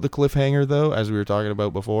part about the cliffhanger though, as we were talking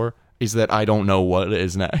about before, is that I don't know what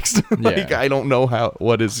is next. Like Yeah. I don't know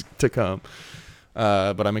what is to come.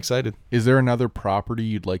 But I'm excited. Is there another property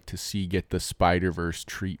you'd like to see get the Spider-Verse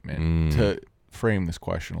treatment? To frame this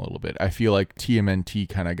question a little bit, I feel like TMNT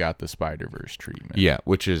kind of got the Spider-Verse treatment. Yeah,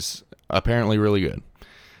 which is apparently really good.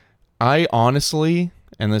 I honestly,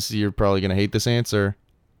 and you're probably going to hate this answer,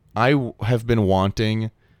 I have been wanting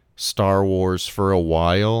Star Wars for a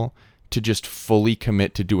while to just fully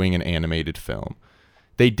commit to doing an animated film.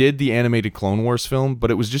 They did the animated Clone Wars film, but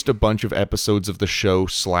it was just a bunch of episodes of the show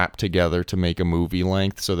slapped together to make a movie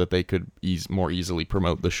length so that they could more easily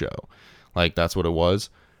promote the show. Like, that's what it was.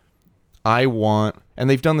 And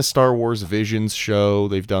they've done the Star Wars Visions show.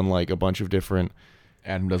 They've done like a bunch of different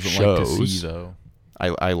Adam doesn't shows. like to see though.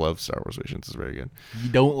 I love Star Wars Visions. It's very good. You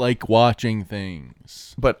don't like watching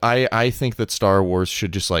things. But I think that Star Wars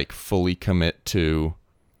should just like fully commit to,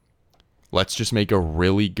 let's just make a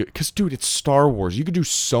really good, because dude, it's Star Wars. You could do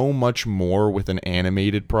so much more with an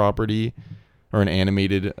animated property or an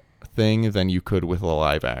animated thing than you could with a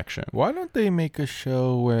live action. Why don't they make a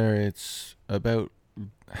show where it's about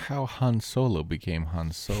how Han Solo became Han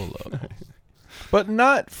Solo? But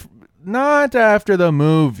not after the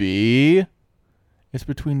movie. It's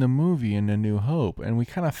between the movie and A New Hope, and we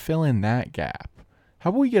kind of fill in that gap. How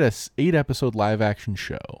about we get a 8-episode live-action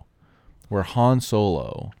show where Han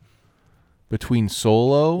Solo, between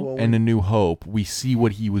Solo and A New Hope, we see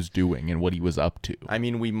what he was doing and what he was up to. I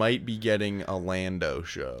mean, we might be getting a Lando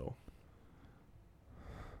show.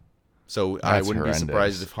 So I That's wouldn't horrendous. be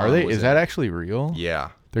surprised if Han Are they? was Is in that it. actually real?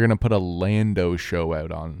 Yeah. They're gonna put a Lando show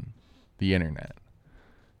out on the internet.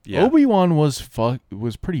 Yeah. Obi-Wan was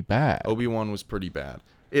pretty bad. Obi-Wan was pretty bad.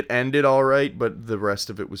 It ended all right, but the rest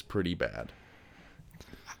of it was pretty bad.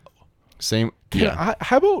 Same. Yeah.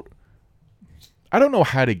 How about? I don't know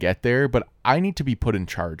how to get there, but I need to be put in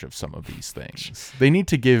charge of some of these things. They need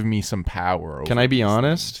to give me some power. Over Can I be these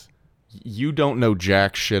honest? things. You don't know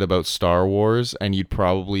jack shit about Star Wars, and you'd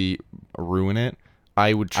probably ruin it.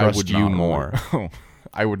 I would trust would you not more.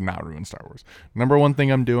 I would not ruin Star Wars. Number one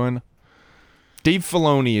thing I'm doing: Dave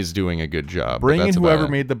Filoni is doing a good job. but bring in that's whoever about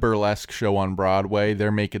it. made the burlesque show on Broadway.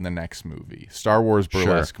 They're making the next movie, Star Wars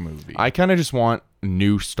burlesque movie. I kind of just want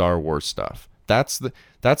new Star Wars stuff. That's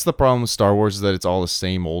the problem with Star Wars, is that it's all the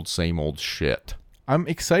same old shit. I'm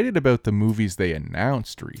excited about the movies they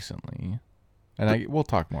announced recently, and we'll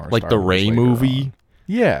talk more. Like Star the Wars Rey later movie? on.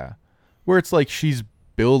 Yeah, where it's like she's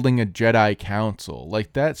building a Jedi Council.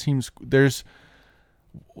 Like that seems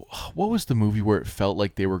what was the movie where it felt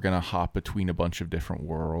like they were gonna hop between a bunch of different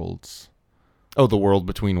worlds? Oh, The World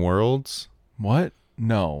Between Worlds? What?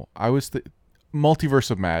 No, I was the Multiverse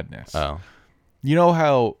of Madness. Oh. You know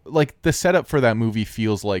how like the setup for that movie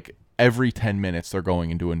feels like every 10 minutes they're going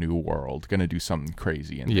into a new world, gonna do something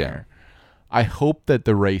crazy in there. I hope that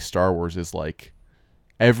the Rey Star Wars is like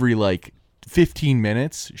every 15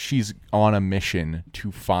 minutes she's on a mission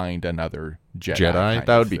to find another Jedi. kind That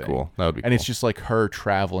of would be thing. cool. That would be cool. And it's just like her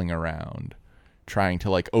traveling around trying to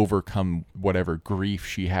like overcome whatever grief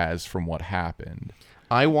she has from what happened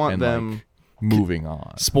I want and them... like moving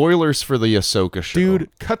on. Spoilers for the Ahsoka show. Dude,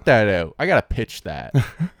 cut that out. I gotta pitch that.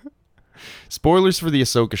 Spoilers for the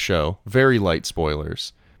Ahsoka show. Very light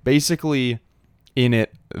spoilers. Basically, in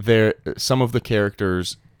it, some of the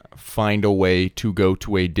characters find a way to go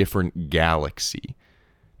to a different galaxy.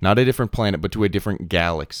 Not a different planet, but to a different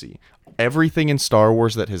galaxy. Everything in Star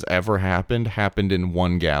Wars that has ever happened in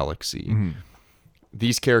one galaxy. Mm-hmm.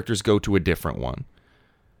 These characters go to a different one.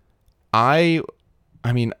 I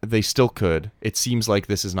mean, they still could. It seems like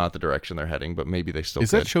this is not the direction they're heading, but maybe they still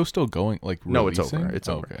Is could. that show still going? Like, No, it's over. releasing? It's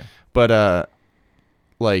over. Okay. But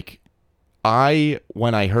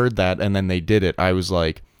when I heard that and then they did it, I was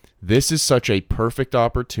like, this is such a perfect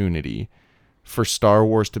opportunity for Star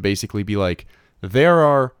Wars to basically be like, there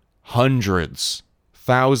are hundreds,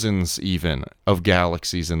 thousands even of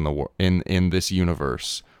galaxies in this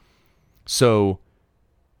universe. So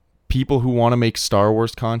people who want to make Star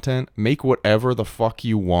Wars content, make whatever the fuck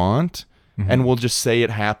you want, and we'll just say it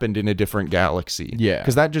happened in a different galaxy. Yeah.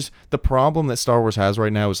 Because the problem that Star Wars has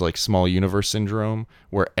right now is like small universe syndrome,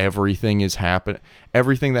 where everything that happens,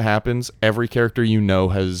 every character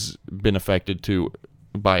has been affected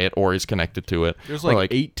by it or is connected to it. There's Or,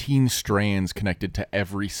 like 18 strands connected to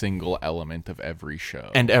every single element of every show.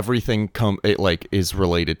 and everything is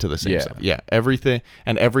related to the same Yeah. stuff. Yeah, everything,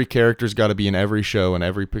 and every character's got to be in every show and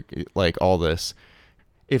every all this.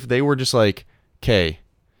 If they were just like, okay,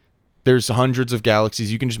 there's hundreds of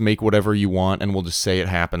galaxies. You can just make whatever you want, and we'll just say it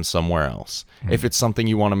happened somewhere else. If it's something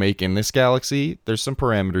you want to make in this galaxy, there's some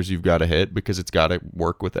parameters you've got to hit because it's got to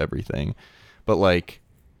work with everything. But like,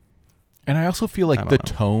 and I also feel like don't the know.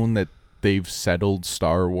 tone that they've settled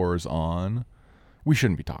Star Wars on, we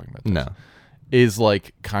shouldn't be talking about this, no. is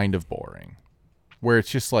like kind of boring. Where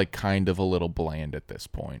it's just like kind of a little bland at this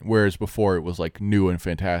point. Whereas before it was like new and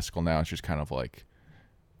fantastical. Now it's just kind of like,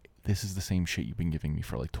 this is the same shit you've been giving me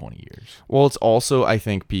for like 20 years. Well, it's also, I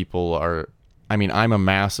think people are, I mean, I'm a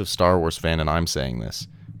massive Star Wars fan, and I'm saying this.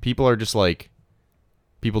 People are just like,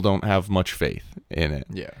 people don't have much faith in it.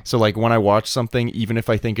 Yeah. So like when I watch something, even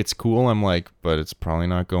if I think it's cool, I'm like, but it's probably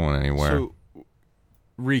not going anywhere. So,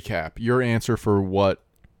 recap. Your answer for what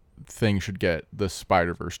thing should get the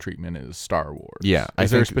Spider-Verse treatment is Star Wars. Yeah, I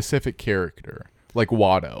Is there a think- specific character? Like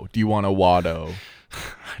Watto. Do you want a Watto?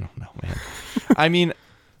 I don't know, man. I mean,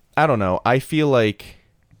 I don't know. I feel like,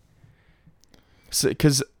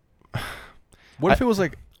 because What if it was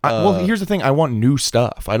like... well, here's the thing. I want new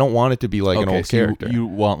stuff. I don't want it to be like an old so character. You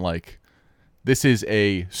want like... This is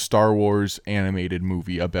a Star Wars animated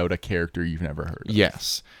movie about a character you've never heard of.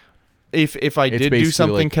 Yes. If I It's did do basically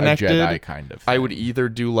something like connected, a Jedi kind of I thing. would either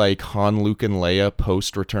do like Han, Luke, and Leia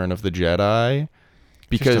post Return of the Jedi,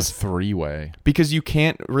 because Just a three-way. because you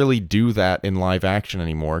can't really do that in live action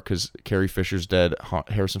anymore because Carrie Fisher's dead,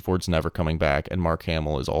 Harrison Ford's never coming back, and Mark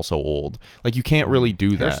Hamill is also old. Like you can't really do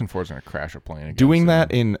that. Harrison Ford's gonna crash a plane again. Doing soon.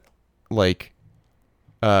 that in like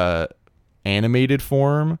animated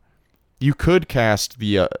form, you could cast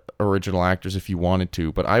the original actors if you wanted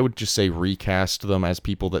to, but I would just say recast them as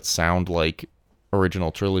people that sound like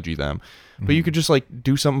original trilogy them. But you could just like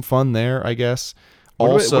do something fun there, I guess.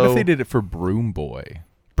 What Also, if they did it for Broom Boy?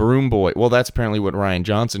 Broom Boy. Well, that's apparently what Ryan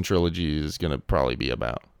Johnson trilogy is going to probably be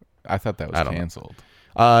about. I thought that I was don't know. canceled.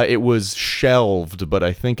 It was shelved, but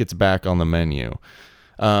I think it's back on the menu.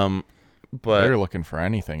 But They're looking for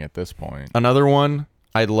anything at this point. another one,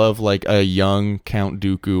 I'd love like a young Count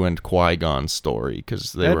Dooku and Qui-Gon story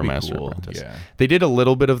because they That'd were be Master cool, Apprentice. yeah. They did a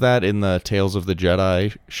little bit of that in the Tales of the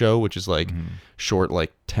Jedi show, which is like short,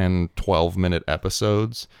 like 10, 12-minute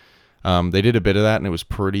episodes. They did a bit of that, and it was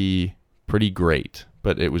pretty great,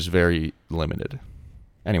 but it was very limited.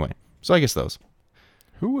 Anyway, so I guess those.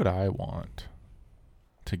 Who would I want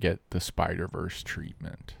to get the Spider-Verse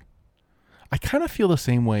treatment? I kind of feel the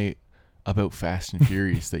same way about Fast and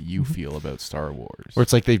Furious that you feel about Star Wars. Where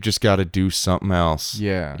it's like they've just got to do something else.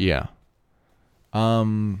 Yeah. Yeah.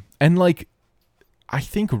 And like, I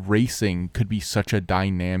think racing could be such a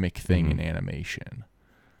dynamic thing in animation,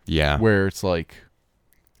 Yeah. where it's like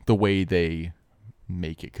the way they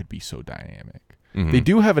make it could be so dynamic. They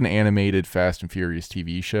do have an animated Fast and Furious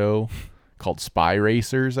TV show called Spy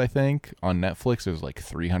Racers, I think, on Netflix. There's like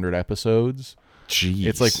 300 episodes. Jeez.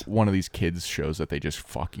 It's like one of these kids shows that they just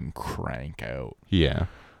fucking crank out. Yeah.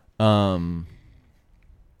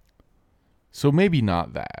 So maybe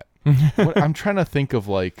not that. I'm trying to think of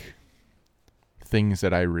like things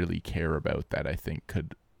that I really care about that I think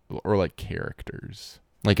could, or like characters.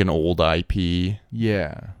 Like an old IP.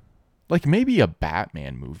 Yeah. Like maybe a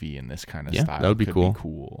Batman movie in this kind of Yeah, style. that would be could cool.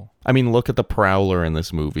 cool. I mean, look at the Prowler in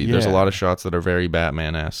this movie. There's a Yeah. lot of shots that are very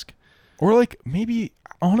Batman-esque. Or like maybe,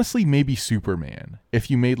 honestly, maybe Superman.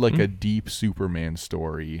 If you made like a deep Superman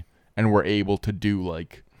story and were able to do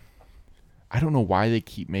like, I don't know why they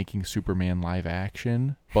keep making Superman live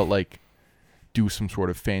action, but like do some sort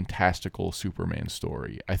of fantastical Superman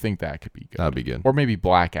story. I think that could be good. That'd be good. Or maybe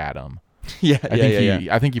Black Adam. Yeah,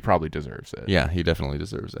 I think he probably deserves it. Yeah, he definitely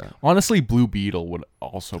deserves that. Honestly, Blue Beetle would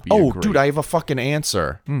also be Oh, a great... dude, I have a fucking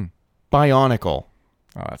answer. Bionicle.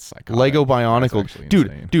 Oh, that's psychotic. Lego That's Bionicle. actually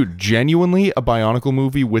insane. Dude, genuinely a Bionicle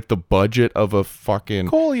movie with the budget of a fucking...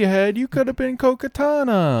 Cole, you had, you could have been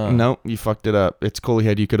Kokatana. No, you fucked it up. It's Coley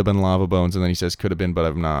Head, you could have been Lava Bones, and then he says, could have been, but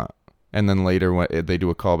I'm not. And then later, when they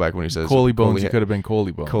do a callback when he says... Coley Bones, you Head- could have been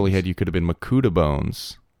Coley Bones. Coley Head, you could have been Makuta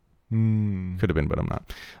Bones. Could have been, but I'm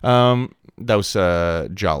not. That was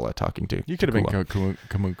Jala talking to. You could have been Kua.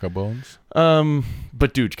 Kamuka Bones.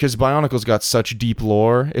 But dude, because Bionicle's got such deep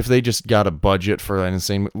lore, if they just got a budget for an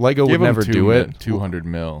insane... Lego would Give him never do it. 200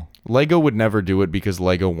 mil. Lego would never do it because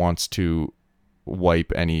Lego wants to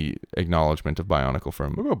wipe any acknowledgement of Bionicle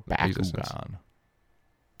from What about existence. Bakugan?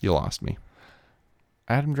 You lost me.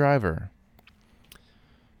 Adam Driver.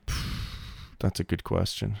 That's a good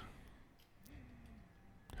question.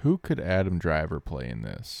 Who could Adam Driver play in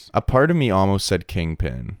this? A part of me almost said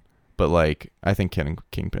Kingpin, but like I think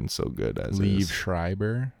Kingpin's so good as Liev is.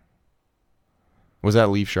 Schreiber? Was that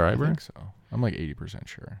Liev I Schreiber? think so. I'm like 80%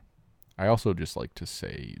 sure. I also just like to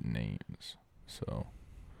say names. So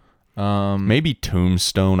Maybe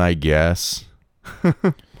Tombstone, I guess.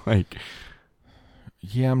 Like,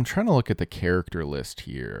 yeah, I'm trying to look at the character list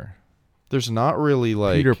here. there's not really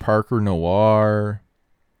like Peter Parker Noir.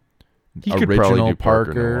 He could probably Original do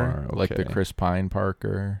Parker Noir, like the okay. Chris Pine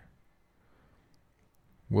Parker.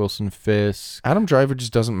 Wilson Fisk. Adam Driver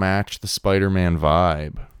just doesn't match the Spider-Man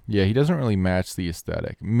vibe. Yeah, he doesn't really match the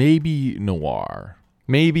aesthetic. Maybe Noir.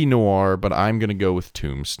 Maybe Noir, but I'm gonna go with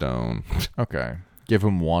Tombstone. Okay. Give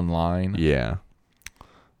him one line. Yeah,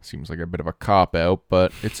 Seems like a bit of a cop-out,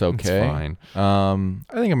 but it's okay. it's fine. I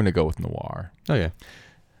think I'm going to go with Noir. Okay.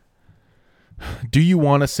 Do you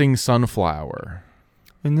want to sing Sunflower?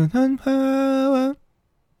 Now,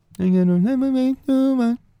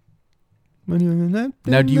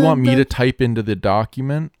 Now, do you want me to type into the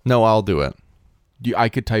document? No, I'll do it. I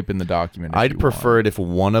could type in the document. If I'd you prefer want. it if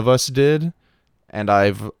one of us did, and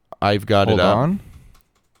I've got Hold it up. on.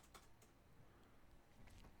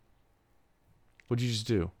 What'd you just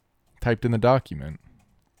do? Typed in the document.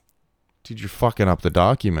 Dude, you're fucking up the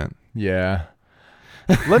document. Yeah.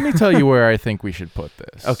 Let me tell you where I think we should put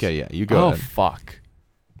this. Okay, yeah, you go Oh, ahead. fuck.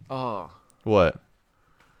 Oh. What?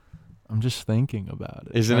 I'm just thinking about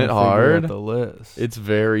it. Isn't Trying it to figure out hard? The list. It's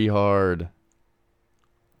very hard.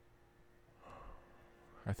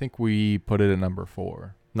 I think we put it at number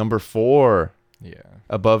 4. Number 4. Yeah.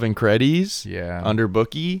 Above Incredies? Yeah. Under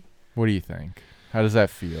Bookie? What do you think? How does that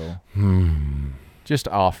feel? Just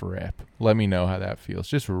off rip. Let me know how that feels.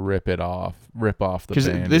 Just rip it off. Rip off the Because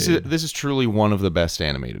Band-Aid. this is truly one of the best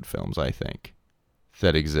animated films, I think,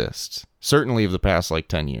 that exists. Certainly of the past,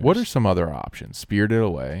 10 years. What are some other options? Spirited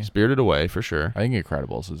Away. Spirited Away, for sure. I think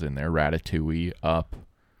Incredibles is in there. Ratatouille, Up.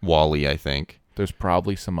 Wall-E, I think. There's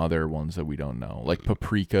probably some other ones that we don't know. Like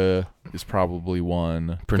Paprika is probably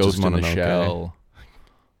one. Princess Ghost in the Mononoke. Shell.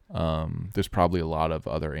 There's probably a lot of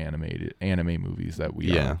other anime movies that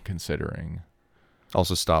we are considering.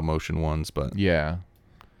 Also stop motion ones, but Yeah.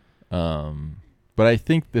 But I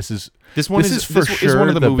think this is one is for sure one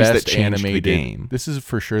of the movies that best changed animated the game. This is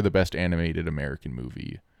for sure the best animated American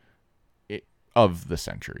movie of the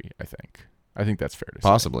century, I think. I think that's fair to say.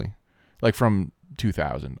 Possibly. Like from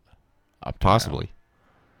 2000 up to Possibly.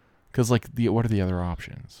 Cuz what are the other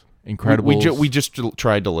options? Incredibles. We just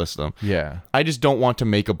tried to list them. Yeah. I just don't want to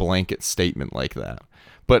make a blanket statement like that.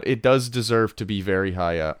 But it does deserve to be very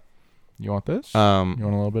high up. You want this? You want a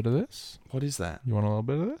little bit of this? What is that? You want a little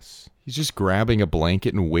bit of this? He's just grabbing a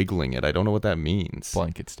blanket and wiggling it. I don't know what that means.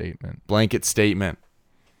 Blanket statement. Blanket statement.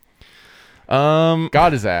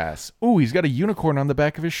 Got his ass. Ooh, he's got a unicorn on the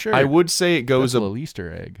back of his shirt. I would say it goes That's a little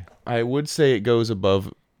Easter egg. I would say it goes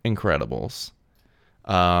above Incredibles.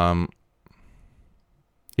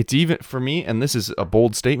 It's even for me, and this is a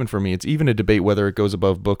bold statement for me, it's even a debate whether it goes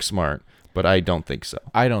above Booksmart, but I don't think so.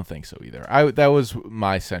 I don't think so either. That was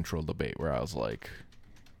my central debate where I was like,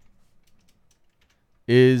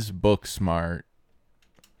 is Booksmart,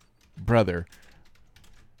 brother?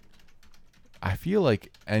 I feel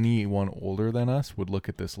like anyone older than us would look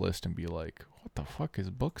at this list and be like, what the fuck is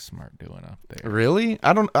Booksmart doing up there? Really?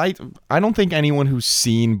 I don't think anyone who's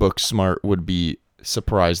seen Booksmart would be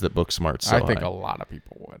surprised that Booksmart's so I think high. a lot of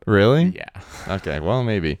people would. Really? Yeah. Okay, well,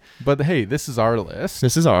 maybe. But hey, this is our list.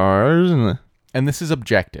 This is ours, And this is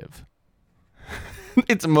objective.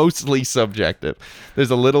 it's mostly subjective.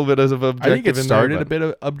 There's a little bit of objective I think it in started there, a bit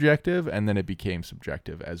of objective, and then it became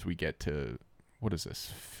subjective as we get to, what is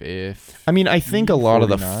this, 5th? I mean, I think a lot of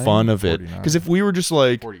the 49, fun of it, 49. because if we were just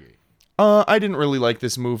like, 48. I didn't really like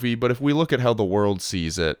this movie, but if we look at how the world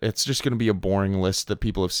sees it, it's just going to be a boring list that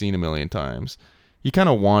people have seen a million times. You kind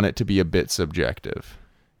of want it to be a bit subjective.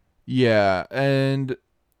 Yeah, and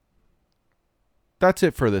that's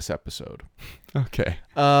it for this episode. Okay.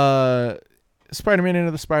 Spider-Man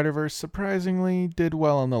Into the Spider-Verse surprisingly did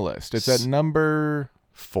well on the list. It's at number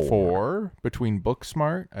 4, between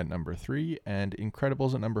Booksmart at number 3 and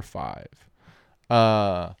Incredibles at number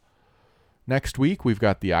 5. Next week, we've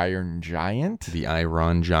got The Iron Giant. The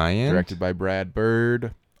Iron Giant. Directed by Brad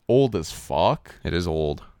Bird. Old as fuck. It is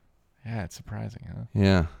old. Yeah, it's surprising, huh?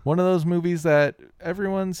 Yeah. One of those movies that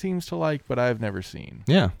everyone seems to like, but I've never seen.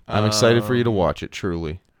 Yeah. I'm excited for you to watch it,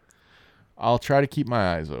 truly. I'll try to keep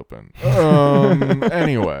my eyes open.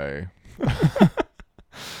 Anyway.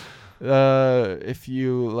 If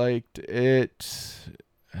you liked it,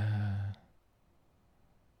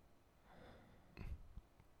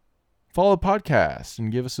 follow the podcast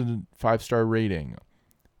and give us a 5-star rating.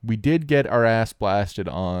 We did get our ass blasted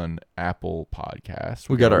on Apple Podcasts.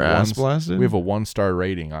 We got our ass blasted? We have a 1-star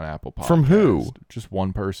rating on Apple Podcasts. From who? Just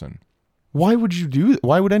one person. Why would you do?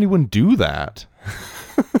 Why would anyone do that?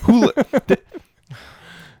 Who?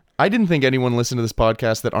 I didn't think anyone listened to this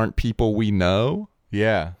podcast that aren't people we know.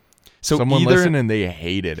 Yeah. So someone either, listened and they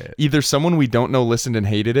hated it. Either someone we don't know listened and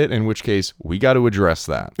hated it, in which case we got to address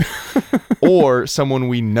that. Or someone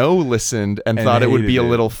we know listened and thought it would be a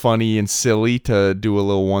little funny and silly to do a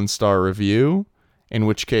little 1-star review, in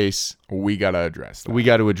which case we got to address that. We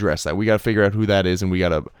got to address that. We got to figure out who that is, and we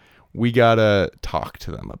got to talk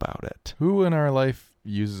to them about it. Who in our life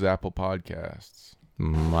uses Apple Podcasts?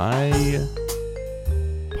 My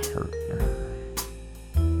partner.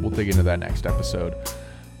 We'll dig into that next episode.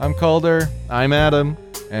 I'm Calder. I'm Adam.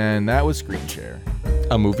 And that was Screen Share.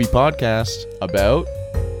 A movie podcast about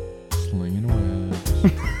slinging away.